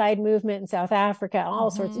anti-apartheid movement in South Africa,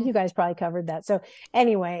 all sorts of, you guys probably covered that. So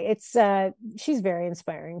anyway, it's she's a very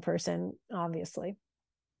inspiring person, obviously.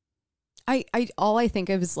 All I think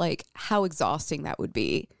of is like how exhausting that would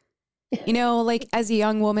be. Like, as a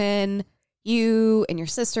young woman, you and your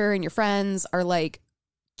sister and your friends are like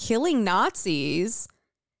killing Nazis.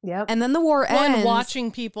 Yep. And then the war ends. And watching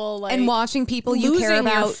people you care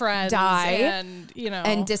about die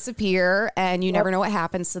and disappear, and you never know what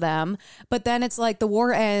happens to them. But then it's like the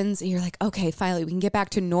war ends and you're like, okay, finally we can get back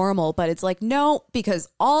to normal. But it's like, no, because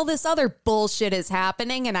all this other bullshit is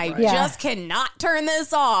happening and I just cannot turn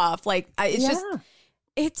this off. Like,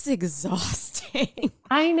 it's exhausting.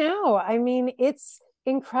 I know. It's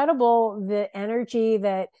incredible, the energy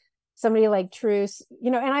that somebody like Truce,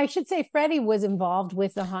 and I should say Freddie was involved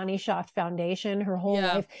with the Hani Schacht Foundation her whole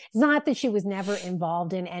life. It's not that she was never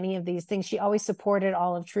involved in any of these things. She always supported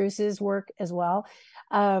all of Truce's work as well.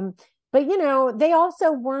 But, they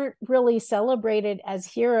also weren't really celebrated as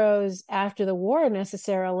heroes after the war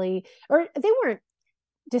necessarily, or they weren't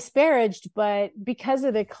disparaged, but because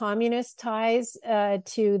of the communist ties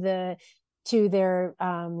to their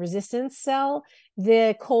resistance cell,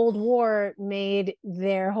 the Cold War made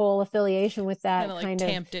their whole affiliation with that kind of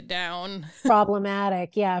tamped it down.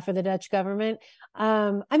 Problematic, for the Dutch government.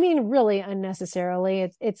 Really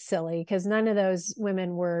unnecessarily. It's silly, because none of those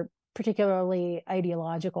women were particularly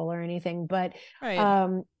ideological or anything, but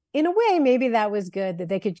in a way, maybe that was good, that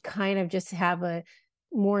they could kind of just have a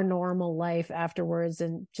more normal life afterwards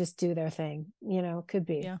and just do their thing, could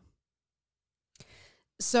be. Yeah.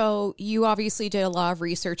 So you obviously did a lot of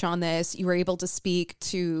research on this. You were able to speak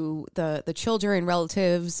to the children and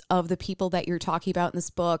relatives of the people that you're talking about in this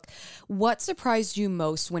book. What surprised you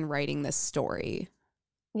most when writing this story?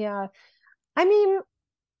 Yeah. I mean,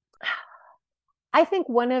 I think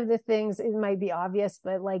one of the things, it might be obvious,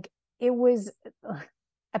 but like it was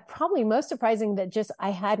probably most surprising that just I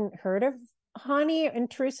hadn't heard of Hani and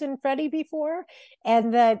Truus and Freddie before,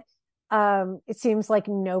 and that it seems like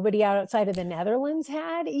nobody outside of the Netherlands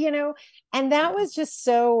had, and that was just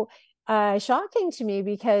so shocking to me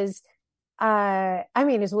because I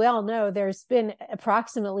mean, as we all know, there's been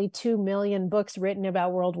approximately 2 million books written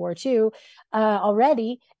about World War II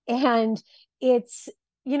already, and it's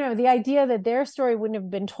the idea that their story wouldn't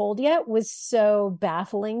have been told yet was so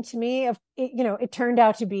baffling to me. It turned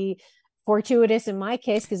out to be fortuitous in my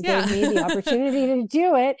case because it gave me the opportunity to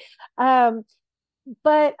do it.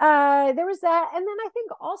 But there was that. And then I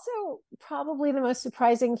think also probably the most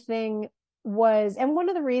surprising thing was, and one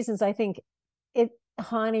of the reasons I think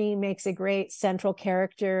Hani makes a great central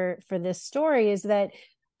character for this story is that,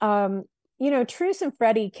 Truus and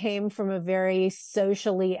Freddie came from a very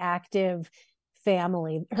socially active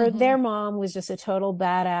family. Their mom was just a total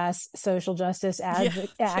badass social justice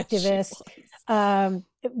activist,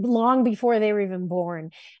 long before they were even born.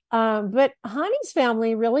 But Hani's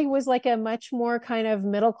family really was like a much more kind of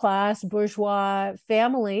middle class bourgeois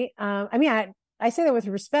family. I mean, I say that with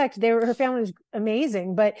respect. Her family was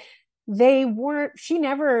amazing, but she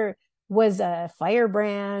never was a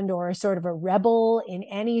firebrand or sort of a rebel in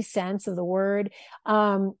any sense of the word.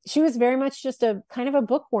 She was very much just a kind of a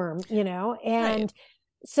bookworm, and right.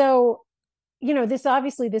 So,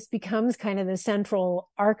 this becomes kind of the central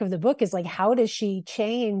arc of the book, is like, how does she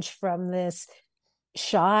change from this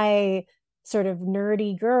shy sort of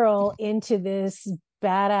nerdy girl into this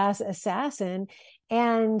badass assassin?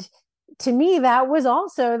 And to me, that was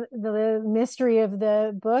also the mystery of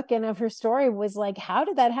the book and of her story, was like, how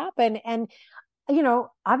did that happen? And,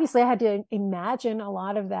 obviously I had to imagine a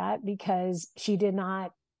lot of that because she did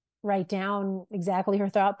not write down exactly her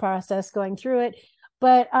thought process going through it.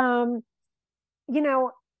 But,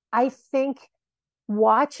 I think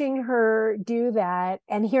watching her do that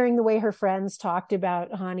and hearing the way her friends talked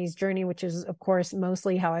about Hani's journey, which is of course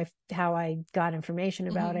mostly how I got information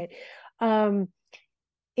about it.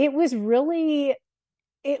 It was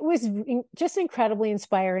just incredibly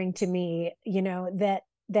inspiring to me,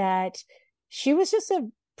 that she was just a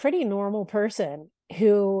pretty normal person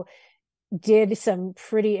who did some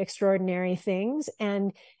pretty extraordinary things.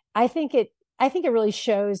 And I think it really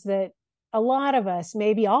shows that a lot of us,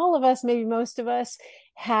 maybe all of us, maybe most of us,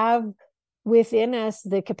 have within us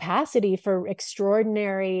the capacity for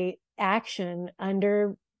extraordinary action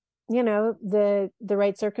under, the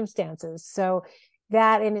right circumstances. So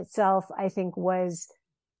that in itself, I think, was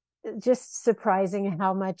just surprising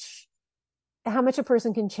how much a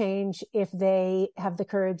person can change if they have the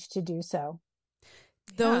courage to do so.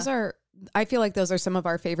 I feel like those are some of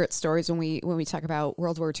our favorite stories when we talk about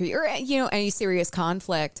World War II or, any serious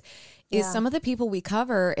conflict, is some of the people we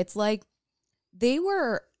cover. It's like they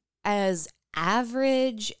were as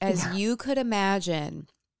average as you could imagine.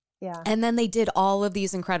 Yeah. And then they did all of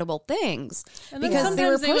these incredible things. And then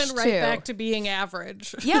sometimes they went right back to being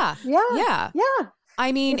average. Yeah. Yeah.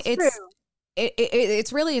 I mean,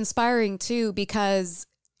 it's really inspiring too, because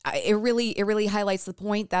it really highlights the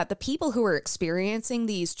point that the people who are experiencing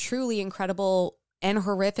these truly incredible and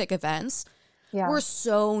horrific events were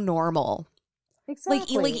so normal.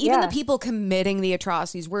 Exactly. Like even the people committing the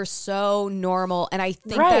atrocities were so normal. And I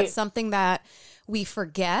think that's something that we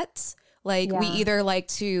forget. Like we either like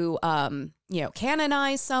to,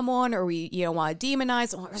 canonize someone, or we, want to demonize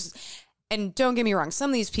someone. And don't get me wrong, some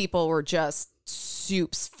of these people were just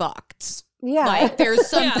soups fucked. Yeah. Like there's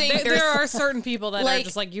something. There are certain people that are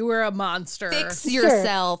just like, you were a monster. Fix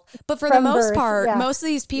yourself. But for the most part, most of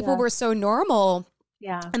these people were so normal.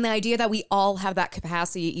 Yeah. And the idea that we all have that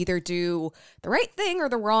capacity to either do the right thing or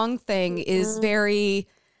the wrong thing is very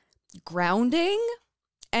grounding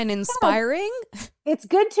and inspiring. It's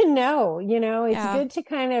good to know, it's good to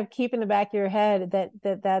kind of keep in the back of your head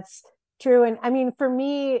that's true. And I mean, for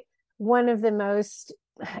me, one of the most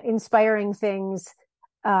inspiring things,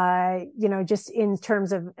 just in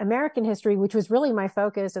terms of American history, which was really my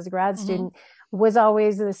focus as a grad student, was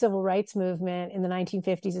always the civil rights movement in the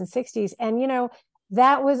 1950s and 60s. And,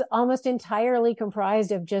 that was almost entirely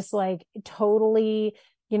comprised of just like totally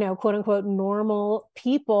quote unquote, normal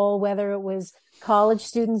people, whether it was college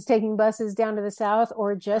students taking buses down to the South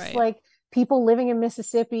or just like people living in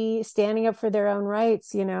Mississippi standing up for their own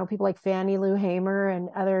rights, people like Fannie Lou Hamer and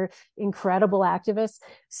other incredible activists.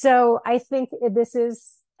 So I think this is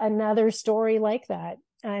another story like that.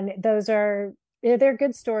 And they're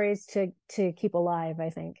good stories to keep alive, I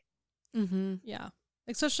think. Mm-hmm. Yeah.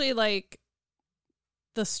 Especially like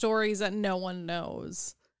the stories that no one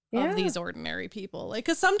knows of these ordinary people. Like,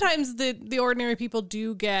 because sometimes the ordinary people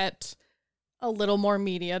do get a little more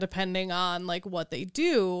media depending on like what they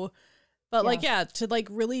do. But like, to like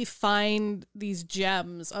really find these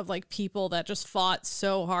gems of like people that just fought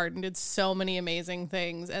so hard and did so many amazing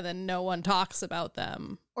things and then no one talks about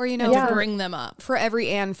them. Or, to bring them up. For every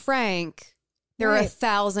Anne Frank, there are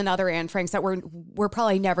 1,000 other Anne Franks that we're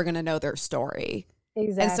probably never going to know their story.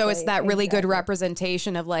 Exactly. And so it's that really good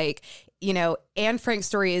representation of like, Anne Frank's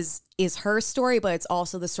story is her story, but it's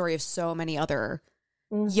also the story of so many other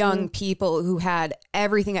young people who had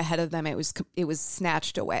everything ahead of them. It was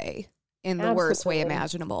snatched away in the worst way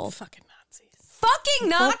imaginable. Fucking Nazis. Fucking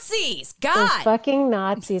Nazis. God. Those fucking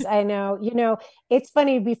Nazis. I know. It's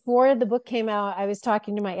funny. Before the book came out, I was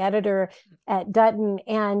talking to my editor at Dutton,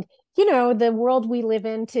 and the world we live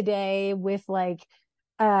in today with like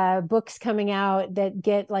books coming out that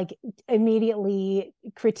get like immediately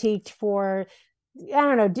critiqued for, I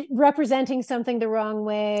don't know, representing something the wrong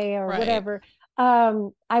way or whatever.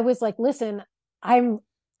 I was like, listen, I'm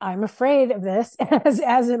afraid of this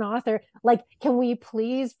as an author. Like, can we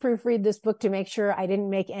please proofread this book to make sure I didn't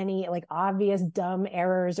make any like obvious dumb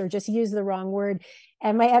errors or just use the wrong word?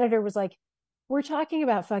 And my editor was like, we're talking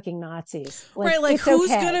about fucking Nazis. Like who's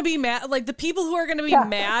going to be mad? Like the people who are going to be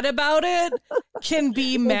mad about it can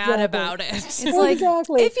be mad about it. It's like,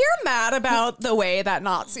 if you're mad about the way that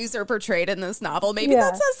Nazis are portrayed in this novel, maybe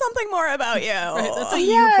that says something more about you. Right, that's a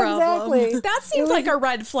you problem. Exactly. That seems like a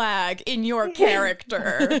red flag in your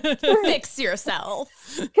character. Fix yourself.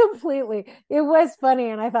 Completely. It was funny.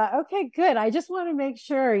 And I thought, okay, good. I just want to make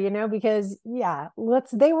sure, because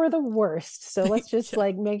they were the worst. So let's just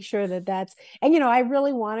like make sure that's, and, I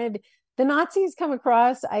really wanted the Nazis come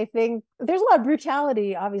across. I think there's a lot of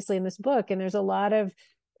brutality, obviously, in this book, and there's a lot of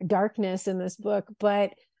darkness in this book,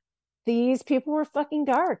 but these people were fucking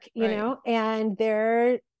dark, you know, and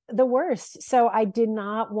they're the worst. So I did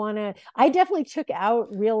not want to, I definitely took out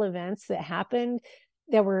real events that happened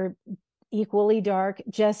that were equally dark,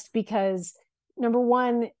 just because, number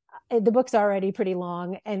one, the book's already pretty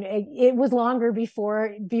long, and it was longer before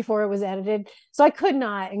it was edited, so I could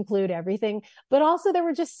not include everything. But also there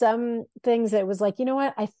were just some things that was like, you know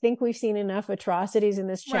what, I think we've seen enough atrocities in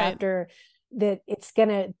this chapter that it's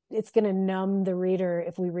gonna numb the reader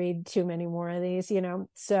if we read too many more of these,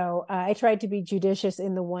 so I tried to be judicious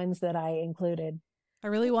in the ones that I included. I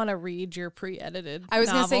really want to read your pre-edited I was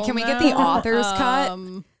gonna say, can we get the author's cut?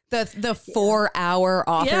 The 4-hour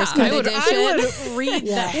author's cut edition. I would read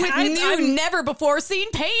that. With new, never before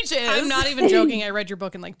seen pages. I'm not even joking. I read your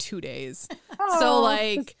book in like 2 days. So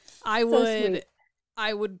like I would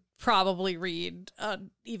probably read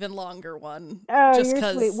an even longer one just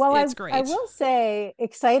because it's great. I will say,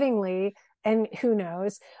 excitingly, and who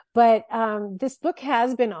knows, but this book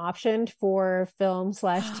has been optioned for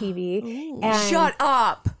film/TV. And shut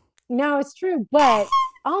up. No, it's true, but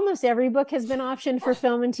almost every book has been optioned for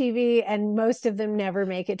film and TV, and most of them never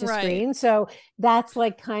make it to screen. So that's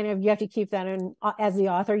like kind of, you have to keep that in, as the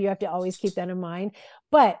author, you have to always keep that in mind.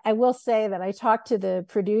 But I will say that I talked to the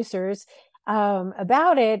producers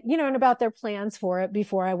about it, and about their plans for it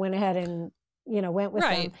before I went ahead and, went with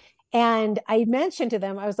them. And I mentioned to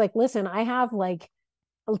them, I was like, listen, I have like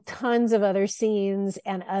tons of other scenes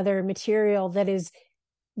and other material that is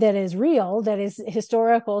real, that is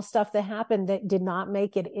historical stuff that happened that did not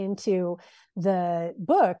make it into the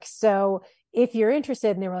book. So if you're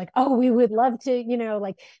interested, and they were like, oh, we would love to,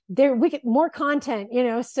 we get more content,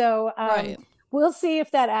 so we'll see if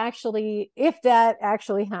that actually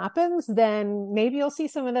happens. Then maybe you'll see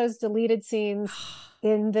some of those deleted scenes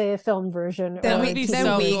in the film version. Then we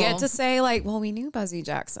get to say like, well, we knew Buzzy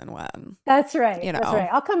Jackson when. That's right. That's right.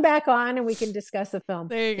 I'll come back on and we can discuss the film.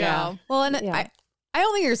 There you go. Well, and I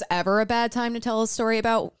don't think there's ever a bad time to tell a story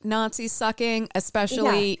about Nazis sucking,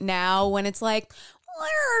 especially now when it's like, well,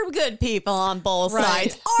 there are good people on both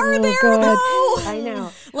sides. Are there though? I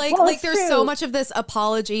know. Like there's so much of this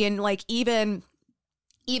apology, and like even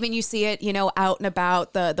you see it, out and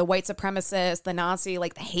about, the white supremacists, the Nazi,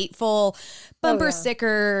 like the hateful bumper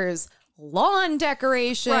stickers, lawn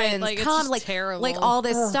decorations, like it's just terrible. like all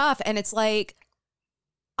this stuff, and it's like,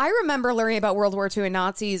 I remember learning about World War II and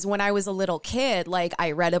Nazis when I was a little kid. Like,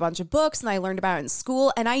 I read a bunch of books and I learned about it in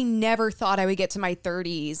school, and I never thought I would get to my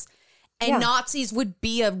 30s and Nazis would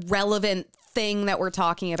be a relevant thing that we're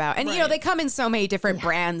talking about. And, you know, they come in so many different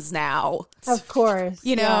brands now. Of course.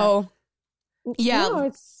 You know? Yeah.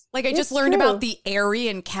 No, like, I just learned about the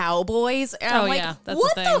Aryan cowboys. And I'm like, that's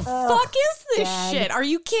what a thing. the fuck is this shit? Are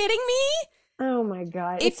you kidding me? Oh, my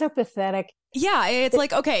God. It's so pathetic. Yeah, it's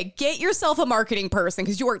like, okay, get yourself a marketing person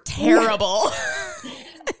because you are terrible.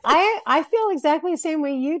 I feel exactly the same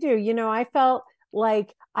way you do. You know, I felt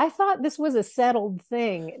like I thought this was a settled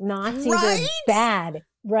thing. Nazis are bad,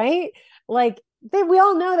 right? Like we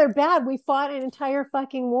all know they're bad. We fought an entire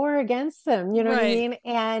fucking war against them. You know what I mean?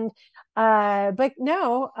 And but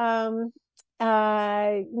no,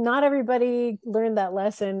 not everybody learned that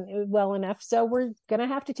lesson well enough. So we're gonna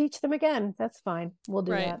have to teach them again. That's fine. We'll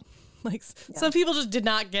do that. Like some people just did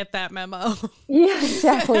not get that memo. Yeah,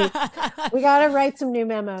 exactly. We got to write some new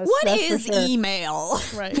memos. What is email?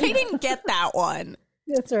 Right. They didn't get that one.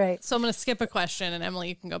 That's right. So I'm going to skip a question, and Emily,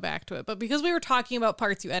 you can go back to it. But because we were talking about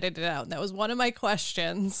parts you edited out, and that was one of my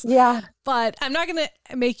questions. Yeah. But I'm not going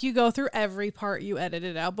to make you go through every part you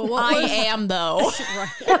edited out. But what I am, though.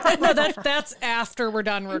 Right. No, that's after we're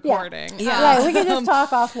done recording. Yeah. Right. We can just talk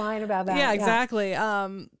offline about that. Yeah, exactly.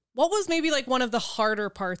 What was maybe like one of the harder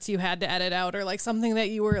parts you had to edit out, or like something that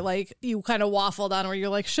you were like, you kind of waffled on where you're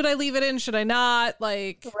like, should I leave it in? Should I not?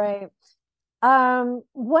 Like, right. I'm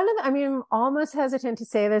almost hesitant to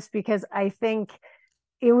say this because I think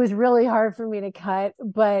it was really hard for me to cut,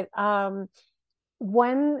 but,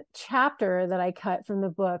 one chapter that I cut from the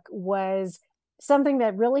book was something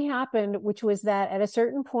that really happened, which was that at a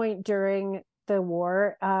certain point during the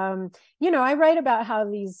war, I write about how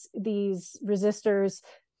these resistors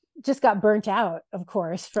just got burnt out, of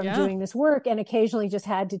course, from doing this work, and occasionally just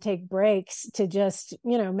had to take breaks to just,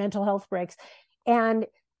 mental health breaks. And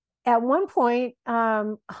at one point,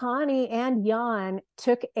 Hani and Jan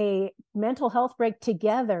took a mental health break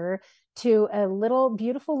together to a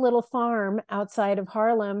beautiful little farm outside of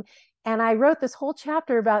Harlem. And I wrote this whole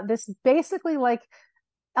chapter about this, basically like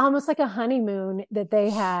almost like a honeymoon that they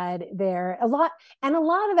had there. A lot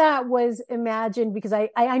of that was imagined because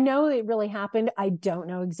I know it really happened. I don't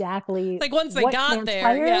know exactly like once they got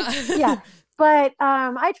there. Yeah. But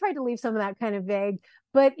I tried to leave some of that kind of vague.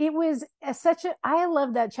 But it was I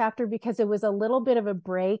love that chapter because it was a little bit of a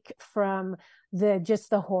break from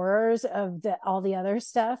the horrors of all the other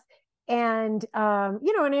stuff. And,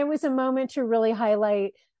 and it was a moment to really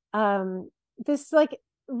highlight this like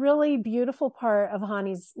really beautiful part of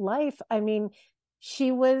Hani's life. I mean,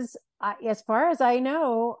 she was, as far as I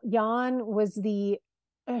know, Jan was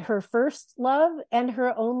her first love and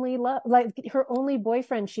her only love, like her only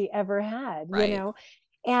boyfriend she ever had,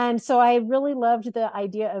 And so I really loved the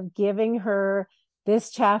idea of giving her this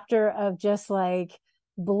chapter of just like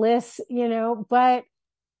bliss, but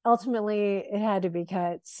ultimately it had to be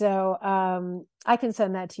cut. So I can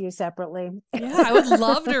send that to you separately. Yeah, I would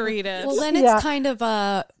love to read it. Well, then it's kind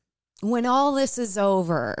of when all this is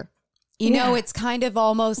over, it's kind of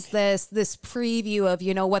almost this preview of,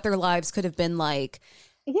 what their lives could have been like.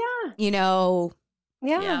 Yeah.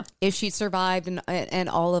 If she survived and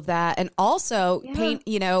all of that. And also paint,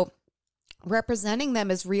 representing them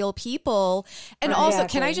as real people. And also,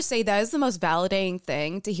 can I just say that is the most validating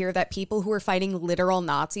thing to hear that people who are fighting literal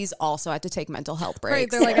Nazis also had to take mental health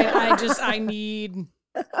breaks. Right. They're like, I need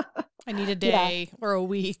a day or a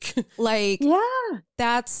week. Like,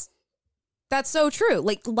 that's so true.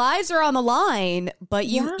 Like, lives are on the line, but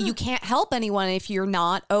you can't help anyone if you're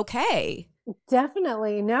not okay.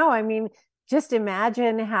 Definitely. No, I mean, just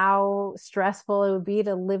imagine how stressful it would be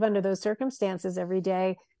to live under those circumstances every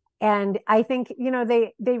day. And I think,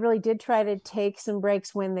 they really did try to take some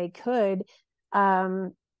breaks when they could,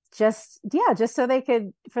 just so they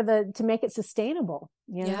could, to make it sustainable,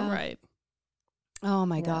 Yeah, right. Oh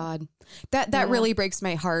my God. That really breaks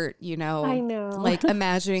my heart, I know. Like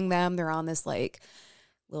imagining them, they're on this like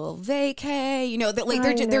little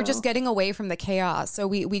vacay, they're just getting away from the chaos. So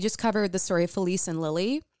we just covered the story of Felice and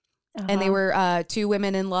Lily. And they were two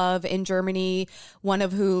women in love in Germany, one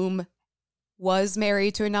of whom was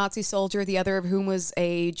married to a Nazi soldier, the other of whom was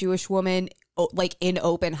a Jewish woman, like in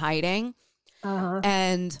open hiding.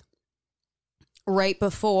 And right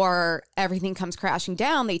before everything comes crashing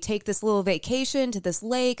down, they take this little vacation to this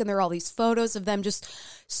lake, and there are all these photos of them just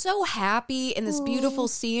so happy in this beautiful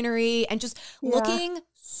scenery and just looking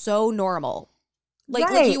so normal.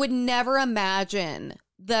 Like you would never imagine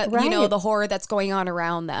the the horror that's going on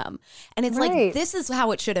around them. And it's like, this is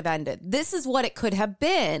how it should have ended. This is what it could have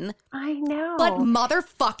been. I know. But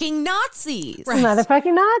motherfucking Nazis. Right.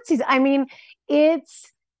 Motherfucking Nazis. I mean,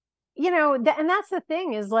 it's, and that's the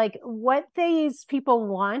thing is like what these people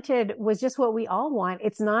wanted was just what we all want.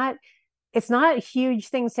 It's not huge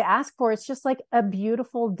things to ask for. It's just like a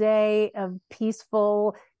beautiful day of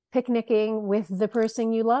peaceful picnicking with the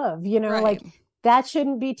person you love, like that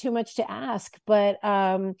shouldn't be too much to ask. But,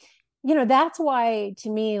 that's why to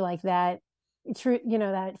me, like that,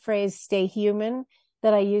 that phrase, stay human,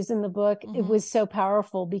 that I used in the book, it was so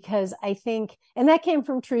powerful because I think, and that came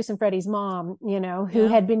from Truce and Freddie's mom, who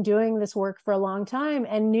had been doing this work for a long time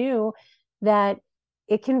and knew that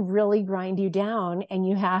it can really grind you down and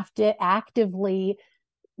you have to actively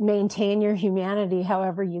maintain your humanity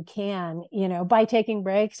however you can, by taking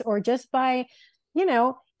breaks or just by,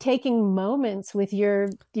 taking moments with your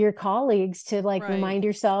colleagues to like remind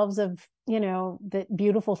yourselves of, that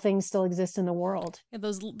beautiful things still exist in the world. Yeah,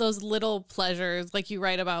 those little pleasures, like you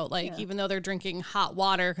write about, like even though they're drinking hot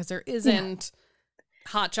water because there isn't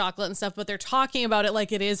hot chocolate and stuff, but they're talking about it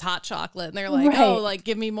like it is hot chocolate, and they're like, oh, like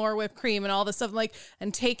give me more whipped cream and all this stuff, like,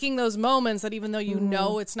 and taking those moments that even though you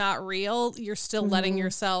know it's not real, you're still letting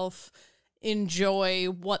yourself enjoy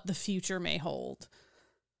what the future may hold.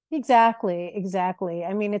 Exactly.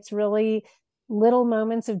 I mean, it's really little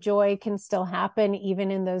moments of joy can still happen even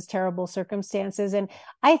in those terrible circumstances. And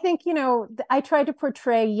I think, I tried to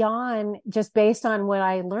portray Jan just based on what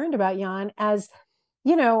I learned about Jan as,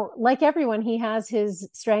 like everyone, he has his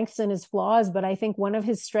strengths and his flaws, but I think one of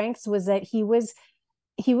his strengths was that he was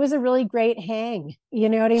a really great hang. You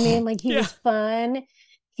know what I mean? Like he was fun,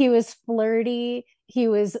 he was flirty, he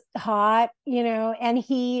was hot, and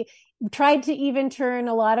he tried to even turn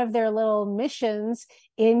a lot of their little missions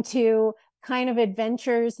into kind of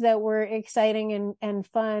adventures that were exciting and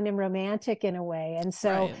fun and romantic in a way. And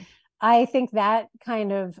so I think that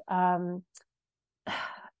kind of, I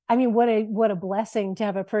mean, what a blessing to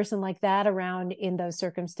have a person like that around in those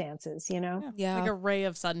circumstances, Yeah. Like a ray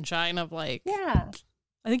of sunshine of like, I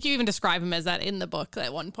think you even describe him as that in the book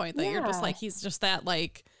at one point, that you're just like, he's just that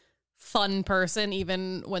like fun person,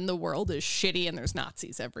 even when the world is shitty and there's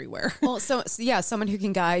Nazis everywhere. Well, so someone who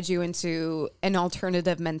can guide you into an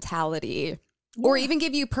alternative mentality. Or even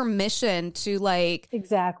give you permission to like,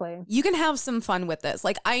 exactly. You can have some fun with this.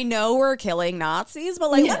 Like, I know we're killing Nazis, but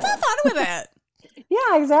like, let's have fun with it.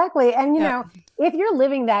 Yeah, exactly. And, if you're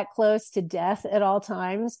living that close to death at all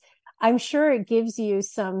times, I'm sure it gives you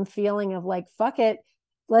some feeling of like, fuck it,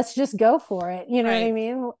 let's just go for it. You know what I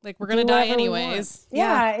mean? Like, we're going to die anyways.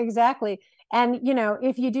 Yeah, exactly. And,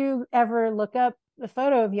 if you do ever look up the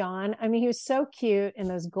photo of Jan, I mean, he was so cute in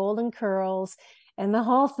those golden curls and the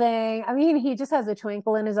whole thing. I mean, he just has a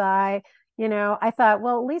twinkle in his eye. I thought,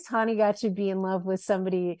 well, at least Hani got to be in love with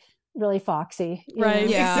somebody really foxy. Right.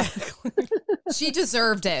 Yeah. Exactly. She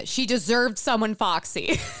deserved it. She deserved someone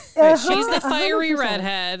foxy. She's the fiery 100%.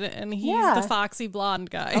 Redhead and he's the foxy blonde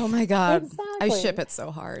guy. Oh my God. Exactly. I ship it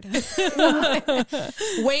so hard.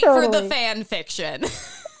 Wait for the fan fiction.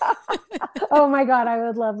 Oh my God. I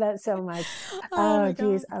would love that so much. Oh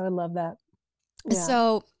geez. I would love that. Yeah.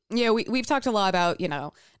 So we've talked a lot about,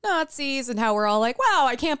 Nazis and how we're all like, wow,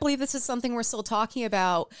 I can't believe this is something we're still talking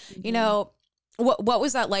about. Mm-hmm. What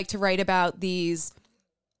was that like to write about these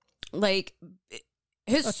like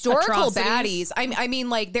historical baddies? I mean,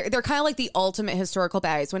 like they're kind of like the ultimate historical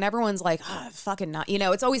baddies when everyone's like, oh, fucking not,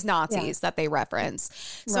 it's always Nazis that they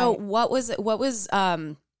reference. So what was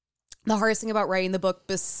the hardest thing about writing the book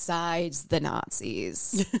besides the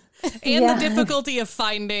Nazis and the difficulty of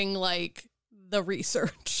finding like the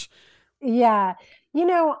research? Yeah.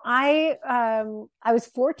 I was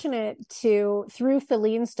fortunate through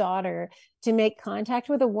Filine's daughter, to make contact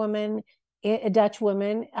with a Dutch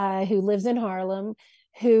woman who lives in Haarlem,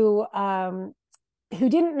 who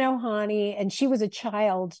didn't know Hani, and she was a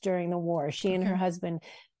child during the war, she and her husband,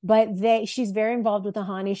 but she's very involved with the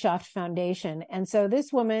Hani Schaft Foundation. And so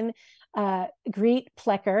this woman, Greet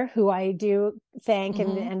Plecker, who I do thank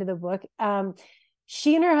in the end of the book,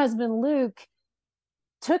 she and her husband, Luke,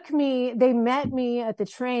 they met me at the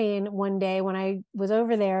train one day when I was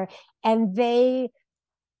over there, and they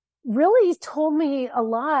really told me a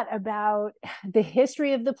lot about the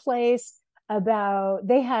history of the place,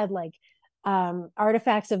 they had like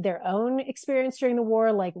artifacts of their own experience during the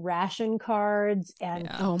war, like ration cards and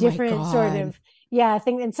different sort of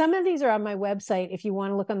things. And some of these are on my website. If you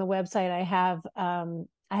want to look on the website, I have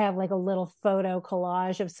like a little photo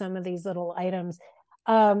collage of some of these little items.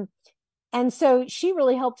 And so she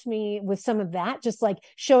really helped me with some of that, just like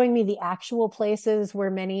showing me the actual places where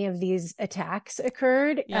many of these attacks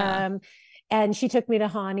occurred. Yeah. And she took me to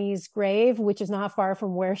Hani's grave, which is not far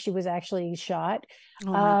from where she was actually shot.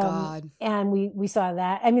 Oh my God. And we saw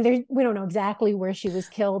that. I mean, we don't know exactly where she was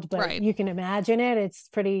killed, but Right. you can imagine it. It's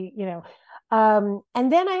pretty, and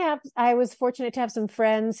then I was fortunate to have some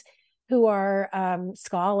friends who are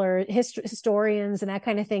historians and that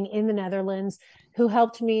kind of thing in the Netherlands, who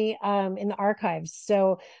helped me in the archives.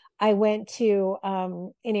 So I went to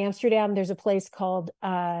in Amsterdam, there's a place called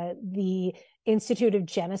the Institute of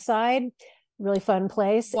Genocide. Really fun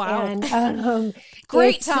place. Wow. And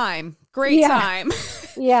Great time.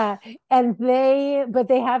 Yeah. And they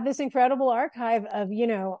have this incredible archive of,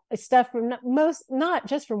 stuff from not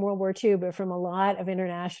just from World War II, but from a lot of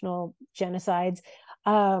international genocides.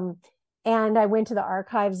 And I went to the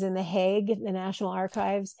archives in The Hague, the National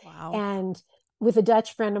Archives. Wow. And with a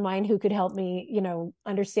Dutch friend of mine who could help me,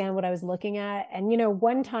 understand what I was looking at. And,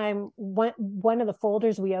 one time, one of the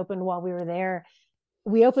folders we opened while we were there,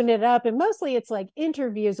 we opened it up, and mostly it's like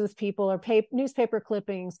interviews with people or newspaper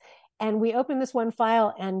clippings. And we opened this one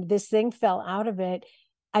file and this thing fell out of it.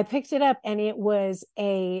 I picked it up and it was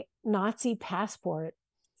a Nazi passport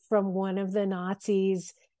from one of the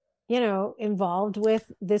Nazis, involved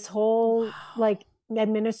with this whole like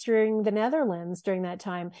administering the Netherlands during that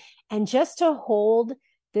time. And just to hold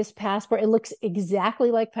this passport, it looks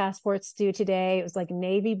exactly like passports do today. It was like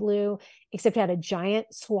navy blue, except it had a giant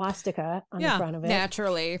swastika on the front of it.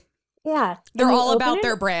 Naturally. Yeah. They're all about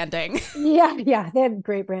their branding. Yeah. They had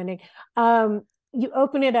great branding. You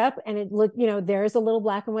open it up and it there's a little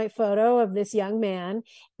black and white photo of this young man.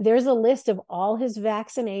 There's a list of all his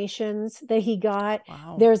vaccinations that he got.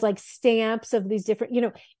 Wow. There's like stamps of these different,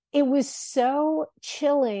 it was so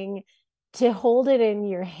chilling to hold it in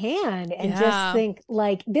your hand and just think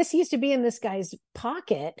like this used to be in this guy's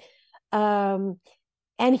pocket. And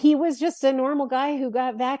he was just a normal guy who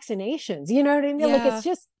got vaccinations. You know what I mean? Yeah.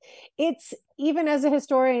 Like it's even as a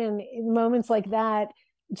historian, in moments like that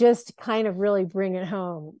just kind of really bring it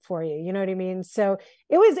home for you. You know what I mean? So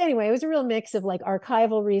it was a real mix of like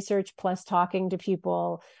archival research plus talking to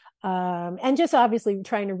people, and just obviously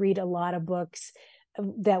trying to read a lot of books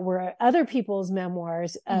that were other people's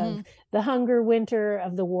memoirs of the hunger, winter,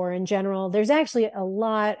 of the war in general. There's actually a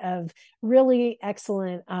lot of really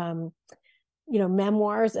excellent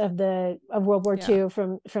memoirs of World War II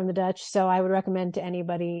from the Dutch. So I would recommend to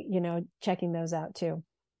anybody, checking those out too.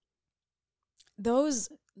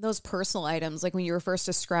 Those personal items, like when you were first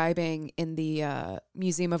describing in the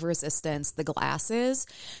Museum of Resistance, the glasses,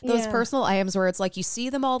 those personal items where it's like you see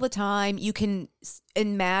them all the time, you can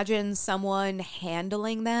imagine someone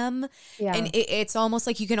handling them, and it's almost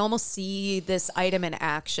like you can almost see this item in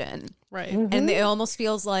action, right? And it almost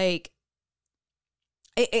feels like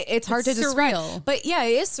it's hard to describe, but yeah,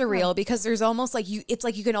 it is surreal because there's almost like it's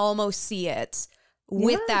like you can almost see it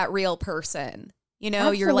with that real person.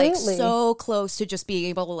 Absolutely. You're like so close to just being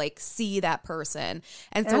able to like see that person.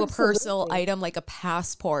 And so a personal item like a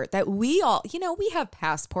passport that we all, we have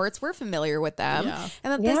passports, we're familiar with them. Yeah.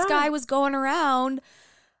 And that this guy was going around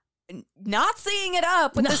not seeing it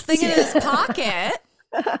up with this thing in his pocket.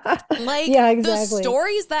 Like the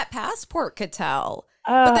stories that passport could tell.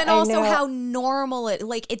 But then also how normal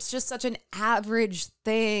it's just such an average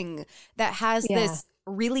thing that has this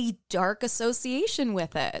really dark association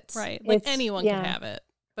with it. Right. Like anyone can have it.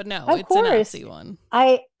 But no, of it's course. a Nazi one.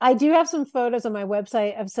 I do have some photos on my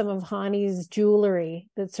website of some of Hani's jewelry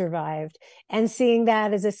that survived, and seeing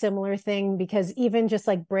that as a similar thing, because even just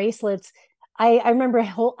like bracelets, I remember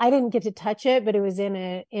I didn't get to touch it, but it was in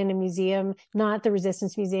a museum, not the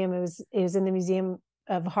Resistance Museum. It was in the Museum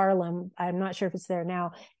of Haarlem. I'm not sure if it's there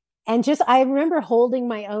now. And I remember holding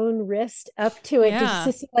my own wrist up to it just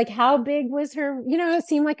to see like how big was her, it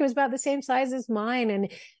seemed like it was about the same size as mine.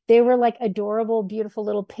 And they were like adorable, beautiful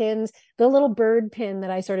little pins. The little bird pin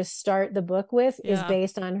that I sort of start the book with is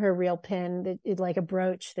based on her real pin, like a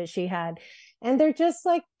brooch that she had. And they're just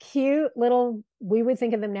like cute little, we would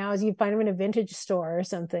think of them now as you'd find them in a vintage store or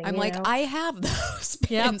something. I'm like, I have those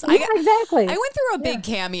pins. Yeah, exactly. I went through a big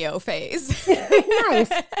cameo phase.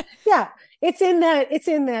 Nice. Yeah. It's in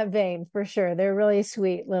that vein for sure. They're really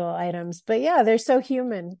sweet little items, but yeah, they're so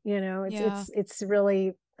human, it's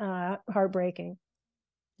really heartbreaking.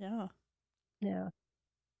 Yeah. Yeah.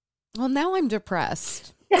 Well, now I'm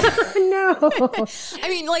depressed. No. I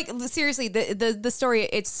mean, like seriously, the story,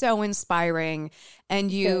 it's so inspiring,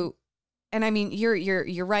 and and I mean,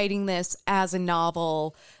 you're writing this as a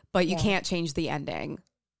novel, but you can't change the ending.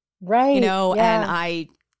 Right. And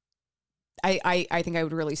I think I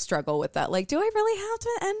would really struggle with that. Like, do I really have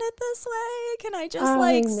to end it this way? Can I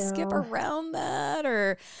just skip around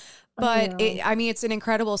that? But it's an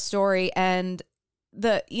incredible story. And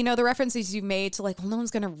the references you made to like, well, no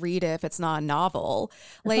one's going to read it if it's not a novel.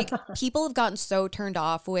 Like people have gotten so turned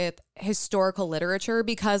off with historical literature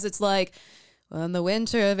because it's like, in the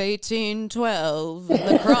winter of 1812,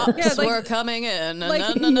 the crops were coming in.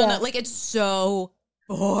 Like it's so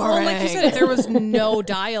boring. Well, like you said, if there was no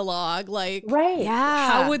dialogue, like,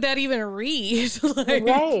 how would that even read?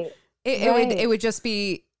 It would just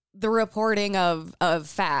be the reporting of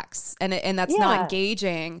facts, and that's not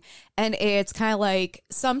engaging. And it's kind of like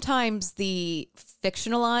sometimes the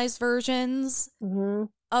fictionalized versions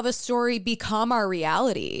of a story become our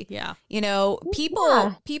reality. Yeah.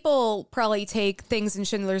 People probably take things in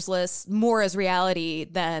Schindler's List more as reality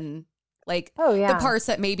than like the parts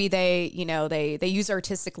that maybe they use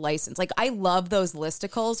artistic license. Like I love those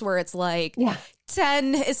listicles where it's like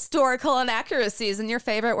 10 historical inaccuracies in your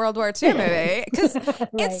favorite World War II movie because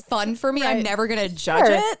it's fun for me. I'm never going to judge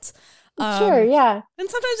it. And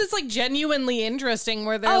sometimes it's like genuinely interesting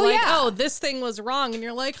where they're this thing was wrong. And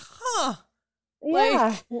you're like, huh.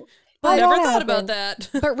 Yeah. I never thought about that.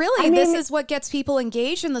 But really, this is what gets people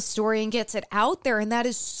engaged in the story and gets it out there. And that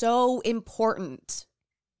is so important.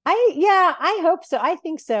 I hope so. I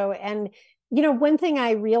think so. And, one thing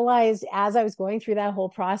I realized as I was going through that whole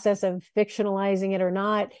process of fictionalizing it or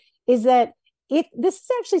not, is that this is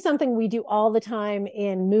actually something we do all the time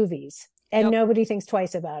in movies. And nobody thinks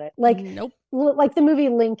twice about it. Like, like the movie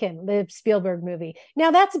Lincoln, the Spielberg movie. Now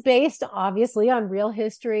that's based obviously on real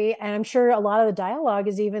history. And I'm sure a lot of the dialogue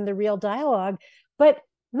is even the real dialogue, but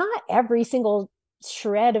not every single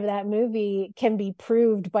shred of that movie can be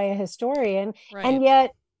proved by a historian. Right. And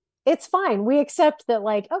yet it's fine. We accept that,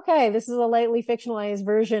 like, okay, this is a lightly fictionalized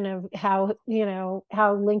version of how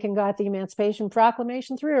Lincoln got the Emancipation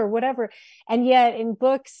Proclamation through or whatever. And yet in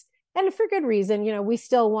books, and for good reason, we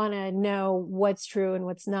still want to know what's true and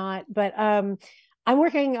what's not. But I'm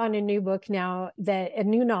working on a new book now, a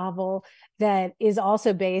new novel that is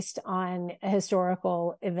also based on a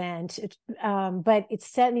historical event, but it's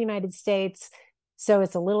set in the United States, so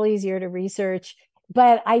it's a little easier to research.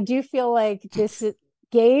 But I do feel like this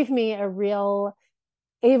gave me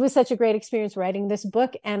it was such a great experience writing this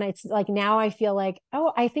book. And it's like, now I feel like,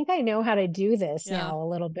 I think I know how to do this now a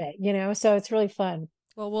little bit, so it's really fun.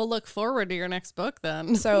 Well, we'll look forward to your next book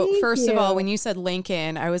then. So first of all, when you said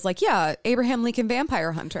Lincoln, I was like, Abraham Lincoln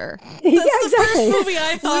Vampire Hunter. That's the first movie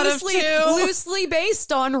I thought of too. Loosely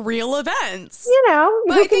based on real events.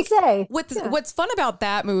 Who can say? What's fun about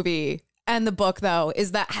that movie and the book, though,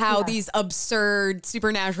 is that how these absurd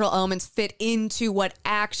supernatural elements fit into what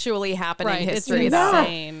actually happened in history. It's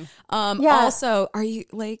insane. Also, are you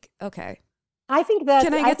like, okay. I think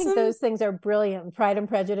those things are brilliant. Pride and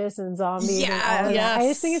Prejudice and zombies. I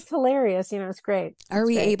just think it's hilarious. It's great. Are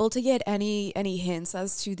we able to get any hints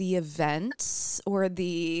as to the event or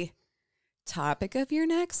the topic of your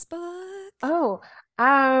next book?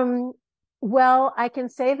 Well, I can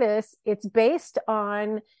say this. It's based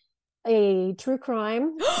on a true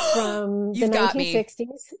crime from the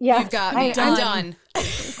 1960s. Yeah, you've got me. I'm done.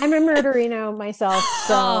 I'm a murderino myself,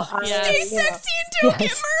 so stay sexy and don't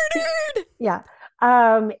get murdered. Yeah.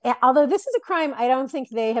 Although this is a crime I don't think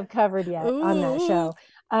they have covered yet on that show.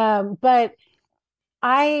 But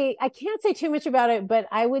I can't say too much about it, but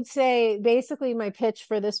I would say basically my pitch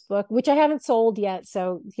for this book, which I haven't sold yet,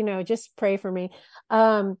 so just pray for me,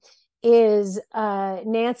 is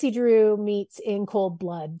Nancy Drew meets In Cold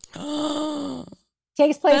Blood.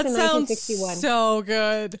 Takes place in 1961. So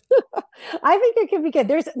good. I think it could be good.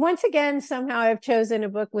 There's, once again, somehow I've chosen a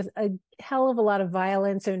book with a hell of a lot of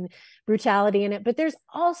violence and brutality in it, but there's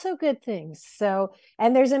also good things. So,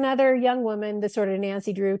 and there's another young woman, the sort of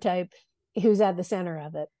Nancy Drew type, who's at the center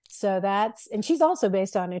of it. So and she's also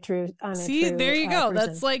based on a true. There you go. Person.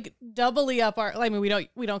 That's like doubly up our. I mean, we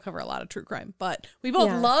don't cover a lot of true crime, but we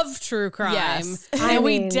both love true crime, and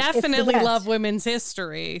we definitely love women's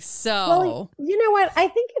history. So, you know what? I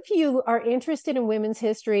think if you are interested in women's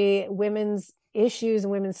history, women's issues,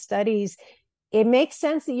 and women's studies, it makes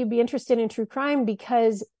sense that you'd be interested in true crime,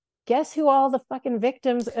 because guess who all the fucking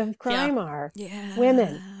victims of crime are? Yeah.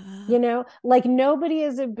 Women. Like nobody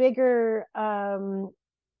is a bigger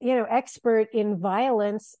expert in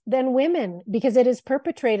violence than women, because it is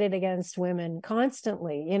perpetrated against women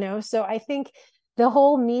constantly, so I think the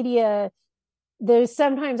whole media,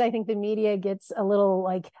 sometimes I think the media gets a little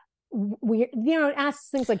like weird, asks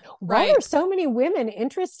things like, why are so many women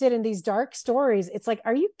interested in these dark stories? It's like,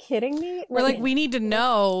 are you kidding me? We're like, we need to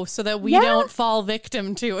know so that we don't fall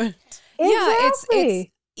victim to it. Exactly. Yeah,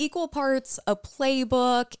 equal parts a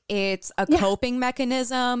playbook. It's a coping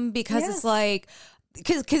mechanism because it's like,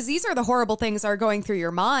 because these are the horrible things that are going through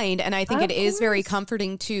your mind. And I think it is very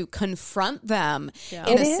comforting to confront them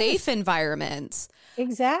in a safe environment.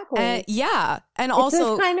 Exactly. And it's also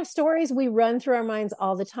those kind of stories we run through our minds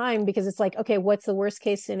all the time because it's like, okay, what's the worst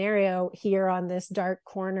case scenario here on this dark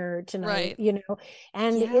corner tonight? You know,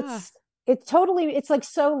 and it's like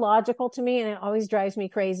so logical to me, and it always drives me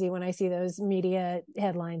crazy when I see those media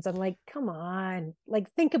headlines. I'm like, come on, like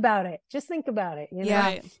think about it. Just think about it. You know?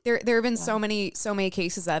 Yeah. There have been so many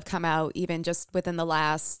cases that have come out even just within the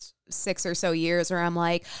last 6 or so years where I'm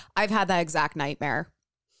like, I've had that exact nightmare.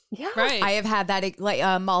 Yeah. Right. I have had that, like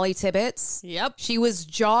Molly Tibbetts. Yep. She was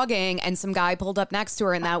jogging and some guy pulled up next to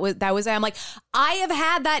her, and that was I'm like, I have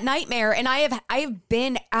had that nightmare, and I have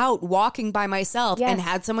been out walking by myself and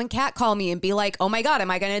had someone catcall me and be like, oh my God,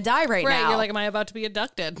 am I going to die right now? You're like, am I about to be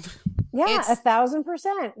abducted? Yeah,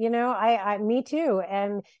 1,000%. You know, I me too.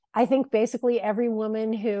 And I think basically every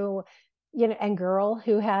woman who, you know, and girl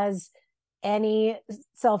who has any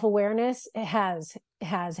self-awareness has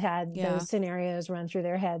had those scenarios run through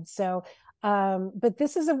their heads. So but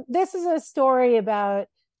this is a story about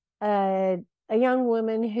a young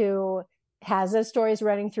woman who has those stories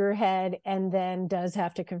running through her head and then does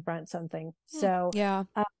have to confront something. So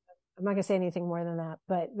I'm not gonna say anything more than that,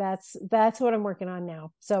 but that's what I'm working on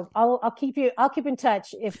now. So I'll keep in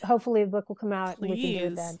touch. If hopefully the book will come out, and we can do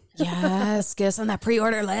it then. Yes, get us on that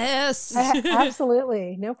pre-order list.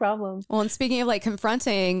 Absolutely, no problem. Well, and speaking of like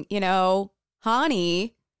confronting, you know,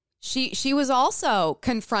 Hani, she was also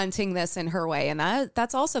confronting this in her way, and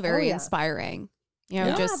that's also very inspiring. You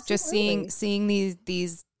know, just seeing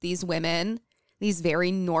these women, these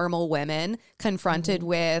very normal women confronted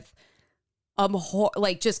with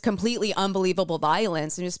like just completely unbelievable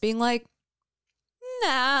violence, and just being like,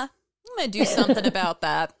 nah, I'm gonna do something about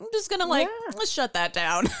that. I'm just gonna let's shut that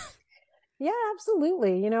down. Yeah,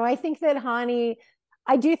 absolutely. You know, I think that Hani,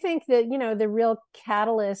 I do think that, you know, the real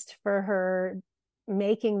catalyst for her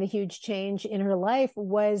making the huge change in her life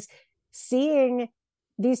was seeing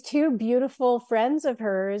these two beautiful friends of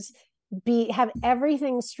hers have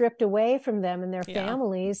everything stripped away from them and their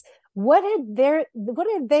families. What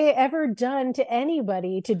had they ever done to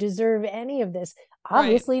anybody to deserve any of this?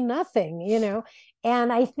 Obviously nothing, you know.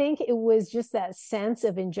 And I think it was just that sense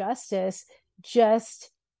of injustice just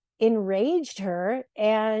enraged her,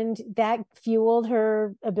 and that fueled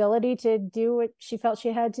her ability to do what she felt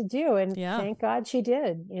she had to do. And thank God she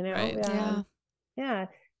did, you know.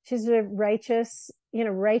 She's a righteous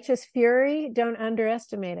fury. Don't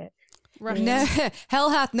underestimate it. Right. No,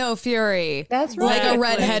 hell hath no fury. That's right. Like a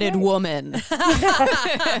redheaded woman.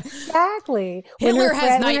 Exactly. Hitler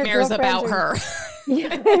has nightmares about her.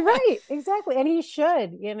 Yeah, right. Exactly. And he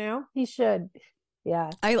should, you know, he should.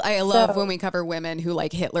 Yeah. I love when we cover women who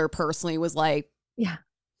like Hitler personally was like,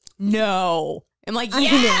 no. I'm like,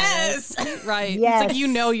 yes. Right. Yes. It's like, you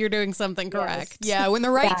know, you're doing something correct. Yeah. When the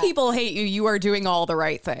right people hate you, you are doing all the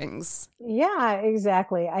right things. Yeah,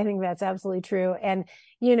 exactly. I think that's absolutely true. And,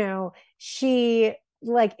 you know,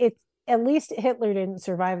 at least Hitler didn't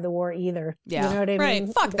survive the war either. Yeah. You know what I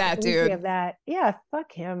mean? Fuck that dude. Of that. Yeah,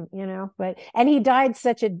 fuck him, you know. And he died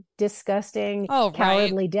such a disgusting,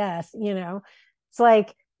 cowardly death, you know. It's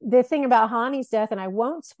like the thing about Hani's death, and I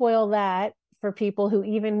won't spoil that for people who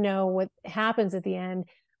even know what happens at the end.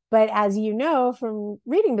 But as you know from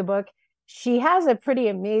reading the book, she has a pretty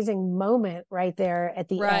amazing moment right there at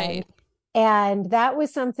the end. And that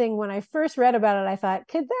was something when I first read about it, I thought,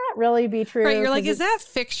 could that really be true? Right. You're like, is that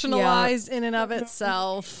fictionalized in and of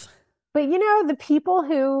itself? But you know, the people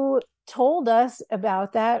who told us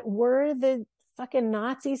about that were the fucking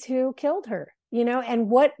Nazis who killed her. You know, and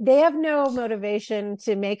they have no motivation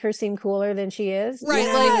to make her seem cooler than she is. Right.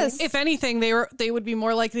 Like, if anything, they would be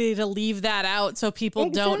more likely to leave that out so people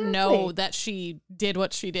don't know that she did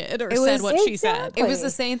what she did or said what she said. It was the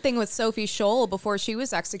same thing with Sophie Scholl before she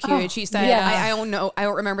was executed. She said, I don't know, I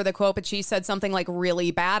don't remember the quote, but she said something like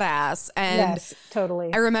really badass. And yes,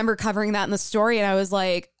 totally. I remember covering that in the story, and I was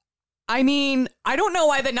like, I mean, I don't know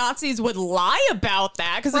why the Nazis would lie about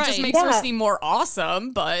that, because it just makes her seem more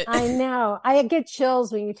awesome. But I know. I get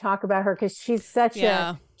chills when you talk about her, because she's such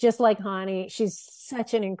just like Hani, she's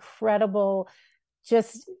such an incredible,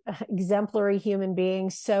 just exemplary human being,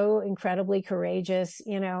 so incredibly courageous.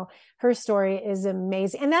 You know, her story is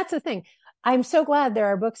amazing. And that's the thing. I'm so glad there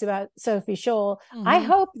are books about Sophie Scholl. Mm-hmm. I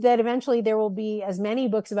hope that eventually there will be as many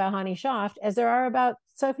books about Hani Schaft as there are about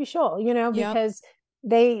Sophie Scholl, you know, because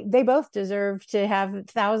they both deserve to have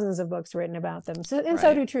thousands of books written about them. So, and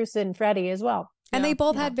so do Troost and Freddie as well. And they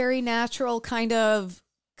both had very natural kind of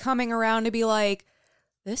coming around to be like,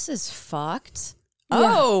 this is fucked.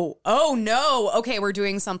 Yeah. Oh no. Okay, we're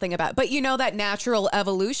doing something about it. But that natural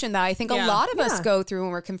evolution that I think a lot of us go through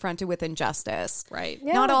when we're confronted with injustice. Right.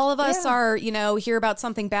 Yeah. Not all of us are, hear about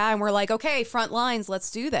something bad and we're like, okay, front lines, let's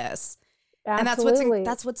do this. Absolutely. And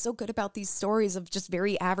that's what's so good about these stories of just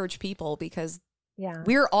very average people, because Yeah.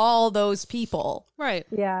 we're all those people. Right.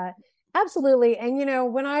 Yeah, absolutely.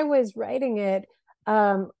 And, when I was writing it,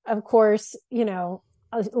 of course,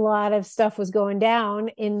 a lot of stuff was going down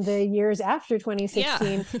in the years after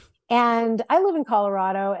 2016. Yeah. And I live in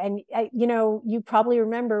Colorado, and, you probably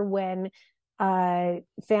remember when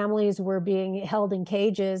families were being held in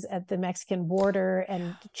cages at the Mexican border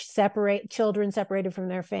and children separated from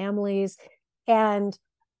their families. And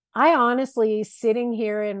I honestly, sitting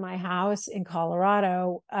here in my house in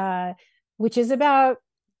Colorado, which is about,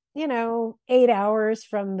 8 hours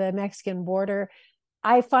from the Mexican border,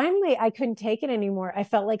 I couldn't take it anymore. I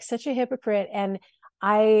felt like such a hypocrite. And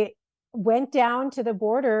I went down to the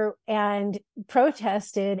border and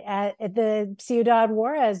protested at the Ciudad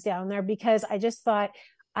Juarez down there, because I just thought,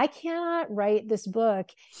 I cannot write this book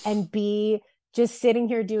and be just sitting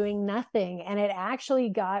here doing nothing. And it actually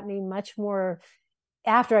got me much more.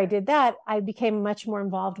 After I did that, I became much more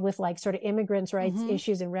involved with like sort of immigrants' rights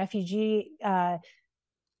issues and refugee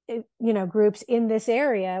groups in this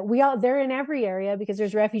area. They're in every area because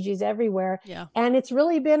there's refugees everywhere. Yeah. And it's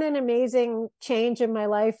really been an amazing change in my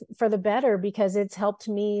life for the better, because it's helped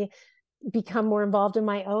me become more involved in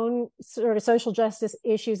my own sort of social justice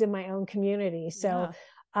issues in my own community. So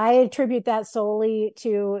I attribute that solely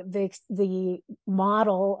to the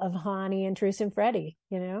model of Hani and Truce and Freddie,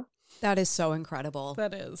 That is so incredible.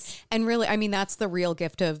 That is. And really, I mean, that's the real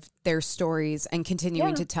gift of their stories and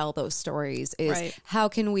continuing to tell those stories is how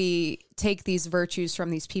can we take these virtues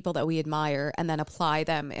from these people that we admire and then apply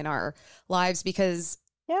them in our lives? Because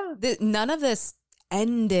none of this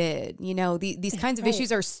ended, these kinds of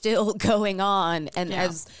issues are still going on. And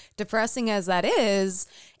as depressing as that is,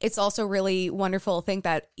 it's also really wonderful to think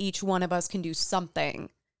that each one of us can do something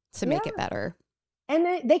to make it better.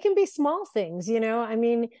 And they can be small things, I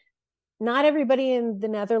mean, not everybody in the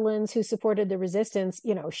Netherlands who supported the resistance,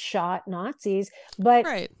 shot Nazis, but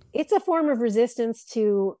it's a form of resistance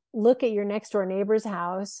to look at your next door neighbor's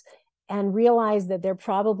house and realize that they're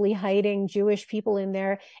probably hiding Jewish people in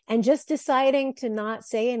there and just deciding to not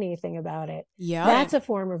say anything about it. Yeah. That's a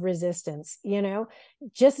form of resistance,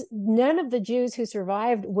 just none of the Jews who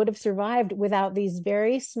survived would have survived without these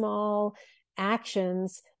very small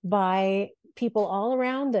actions by people all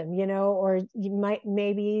around them, or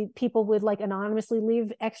maybe people would like anonymously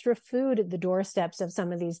leave extra food at the doorsteps of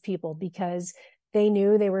some of these people because they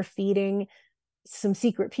knew they were feeding some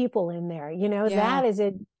secret people in there. That is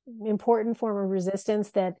an important form of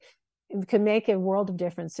resistance that could make a world of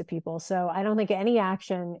difference to people. So I don't think any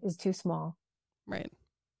action is too small. Right.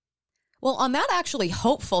 Well, on that actually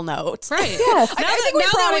hopeful note, Yes. Now that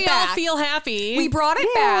we all feel happy, we brought it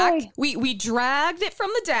back. We dragged it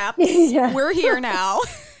from the depths. We're here now.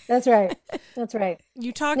 That's right.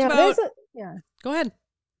 You talked about. Go ahead.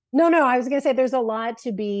 No. I was going to say there's a lot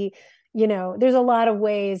to be. There's a lot of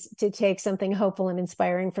ways to take something hopeful and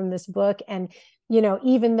inspiring from this book, and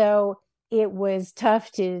even though it was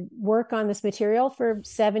tough to work on this material for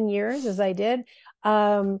 7 years, as I did.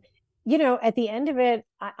 At the end of it,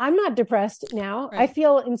 I'm not depressed now. I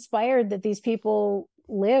feel inspired that these people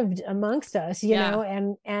lived amongst us,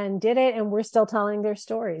 and did it, and we're still telling their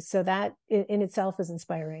stories. So that in itself is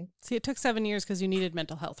inspiring. See, it took 7 years because you needed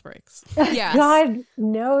mental health breaks. Yes. God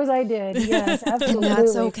knows I did. Yes, absolutely.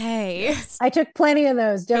 That's okay. I took plenty of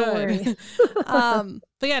those. Don't worry.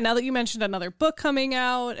 But yeah, now that you mentioned another book coming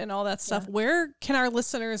out and all that stuff, where can our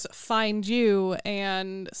listeners find you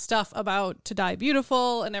and stuff about To Die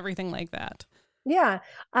Beautiful and everything like that? Yeah.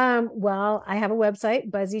 Well, I have a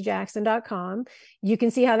website, buzzyjackson.com. You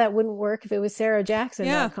can see how that wouldn't work if it was sarahjackson.com.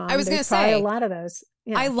 Yeah, I was going to say say a lot of those.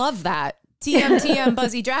 Yeah. I love that. TM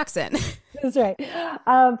Buzzy Jackson. That's right.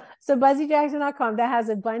 So buzzyjackson.com, that has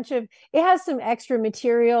it has some extra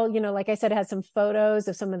material, like I said, it has some photos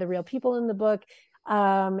of some of the real people in the book.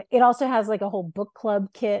 It also has like a whole book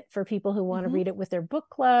club kit for people who want to read it with their book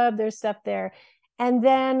club. There's stuff there. And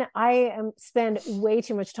then I spend way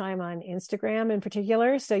too much time on Instagram in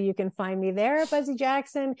particular. So you can find me there, Buzzy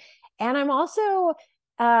Jackson. And I'm also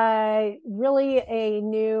really a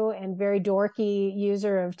new and very dorky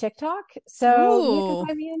user of TikTok. So you can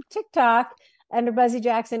find me on TikTok under Buzzy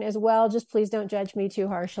Jackson as well. Just please don't judge me too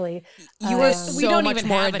harshly. You are so we don't much even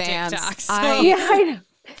more have advanced. A TikTok, so. I know.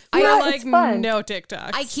 I Yeah, like it's fun. no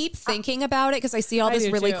TikToks. I keep thinking about it because I see all this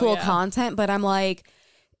do really too, cool yeah. content, but I'm like,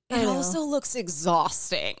 It also looks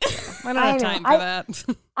exhausting. I don't have time for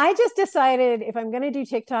that. I just decided if I'm going to do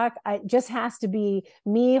TikTok, it just has to be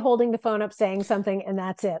me holding the phone up saying something, and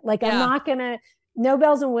that's it. Like, I'm not going to, no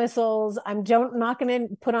bells and whistles. Not going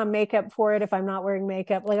to put on makeup for it if I'm not wearing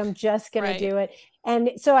makeup. Like, I'm just going to do it.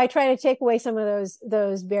 And so I try to take away some of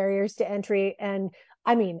those barriers to entry. And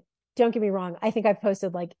I mean, don't get me wrong. I think I've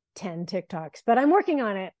posted like 10 TikToks, but I'm working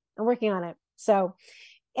on it. So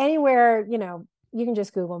anywhere, you can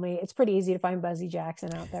just Google me. It's pretty easy to find Buzzy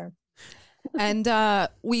Jackson out there. And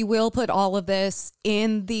we will put all of this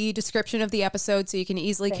in the description of the episode so you can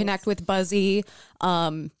easily connect with Buzzy.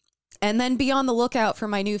 And then be on the lookout for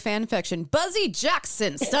my new fan fiction, Buzzy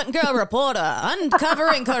Jackson, Stunt Girl Reporter,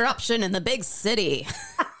 Uncovering Corruption in the Big City.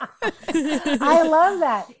 I love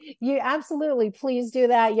that. You absolutely, please do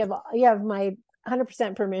that. You have my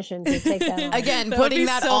 100% permission to take that on. Again, putting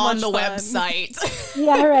that so on the website.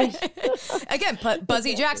 Yeah, right. Again, put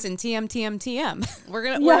Buzzy Jackson, TM. We're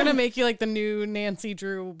gonna make you like the new Nancy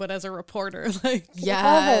Drew, but as a reporter. Like,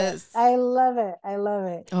 yes, I love it.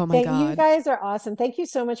 Oh my God, you guys are awesome. Thank you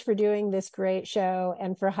so much for doing this great show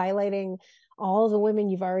and for highlighting all the women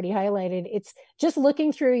you've already highlighted. It's just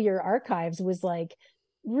looking through your archives was like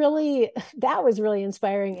that was really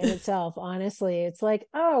inspiring in itself. Honestly, it's like,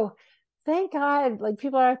 oh, thank God, like,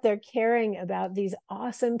 people are out there caring about these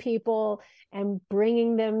awesome people and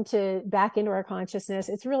bringing them back into our consciousness.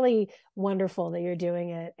 It's really wonderful that you're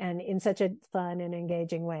doing it, and in such a fun and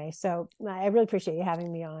engaging way. So I really appreciate you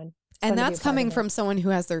having me on. And that's coming from someone who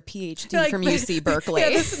has their PhD from UC Berkeley.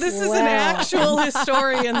 This is an actual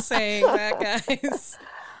historian saying that, guys.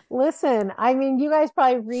 Listen, I mean, you guys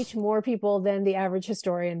probably reach more people than the average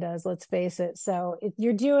historian does, let's face it. So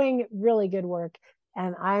you're doing really good work.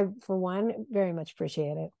 And I, for one, very much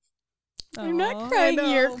appreciate it. I'm not crying.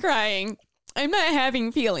 You're crying. I'm not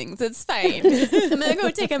having feelings. It's fine. I'm going to go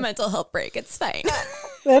take a mental health break. It's fine.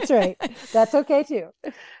 That's right. That's okay, too.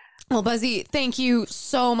 Well, Buzzy, thank you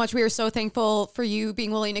so much. We are so thankful for you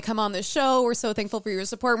being willing to come on the show. We're so thankful for your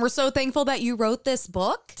support. And we're so thankful that you wrote this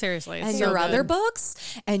book. Seriously. And your other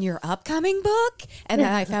books and your upcoming book. And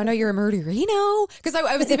then I found out you're a murderino. Because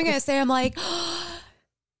I was even going to say, I'm like,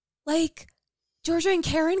 Georgia and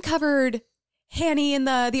Karen covered Hanny and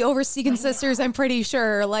the Overseegan sisters, I'm pretty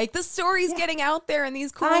sure. Like, the story's getting out there in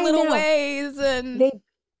these cool little ways. And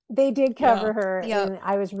they did cover her, and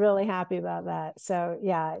I was really happy about that. So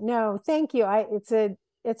thank you. It's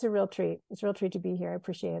a real treat. It's a real treat to be here. I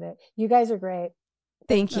appreciate it. You guys are great.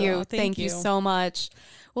 Thank you. Thank you so much.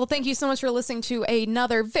 Well, thank you so much for listening to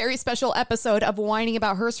another very special episode of Whining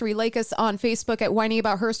About Herstory. Like us on Facebook at Whining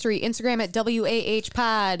About Herstory, Instagram at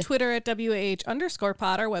WAHpod, Twitter at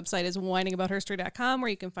WAH_pod. Our website is whiningaboutherstory.com, where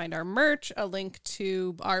you can find our merch, a link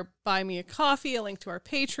to our Buy Me a Coffee, a link to our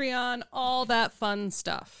Patreon, all that fun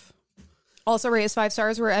stuff. Also, rate us 5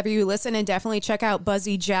 stars wherever you listen, and definitely check out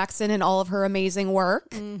Buzzy Jackson and all of her amazing work.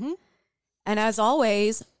 Mm-hmm. And as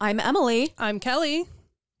always, I'm Emily. I'm Kelly.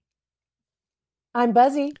 I'm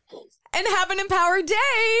Buzzy. And have an empowered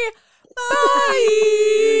day. Bye.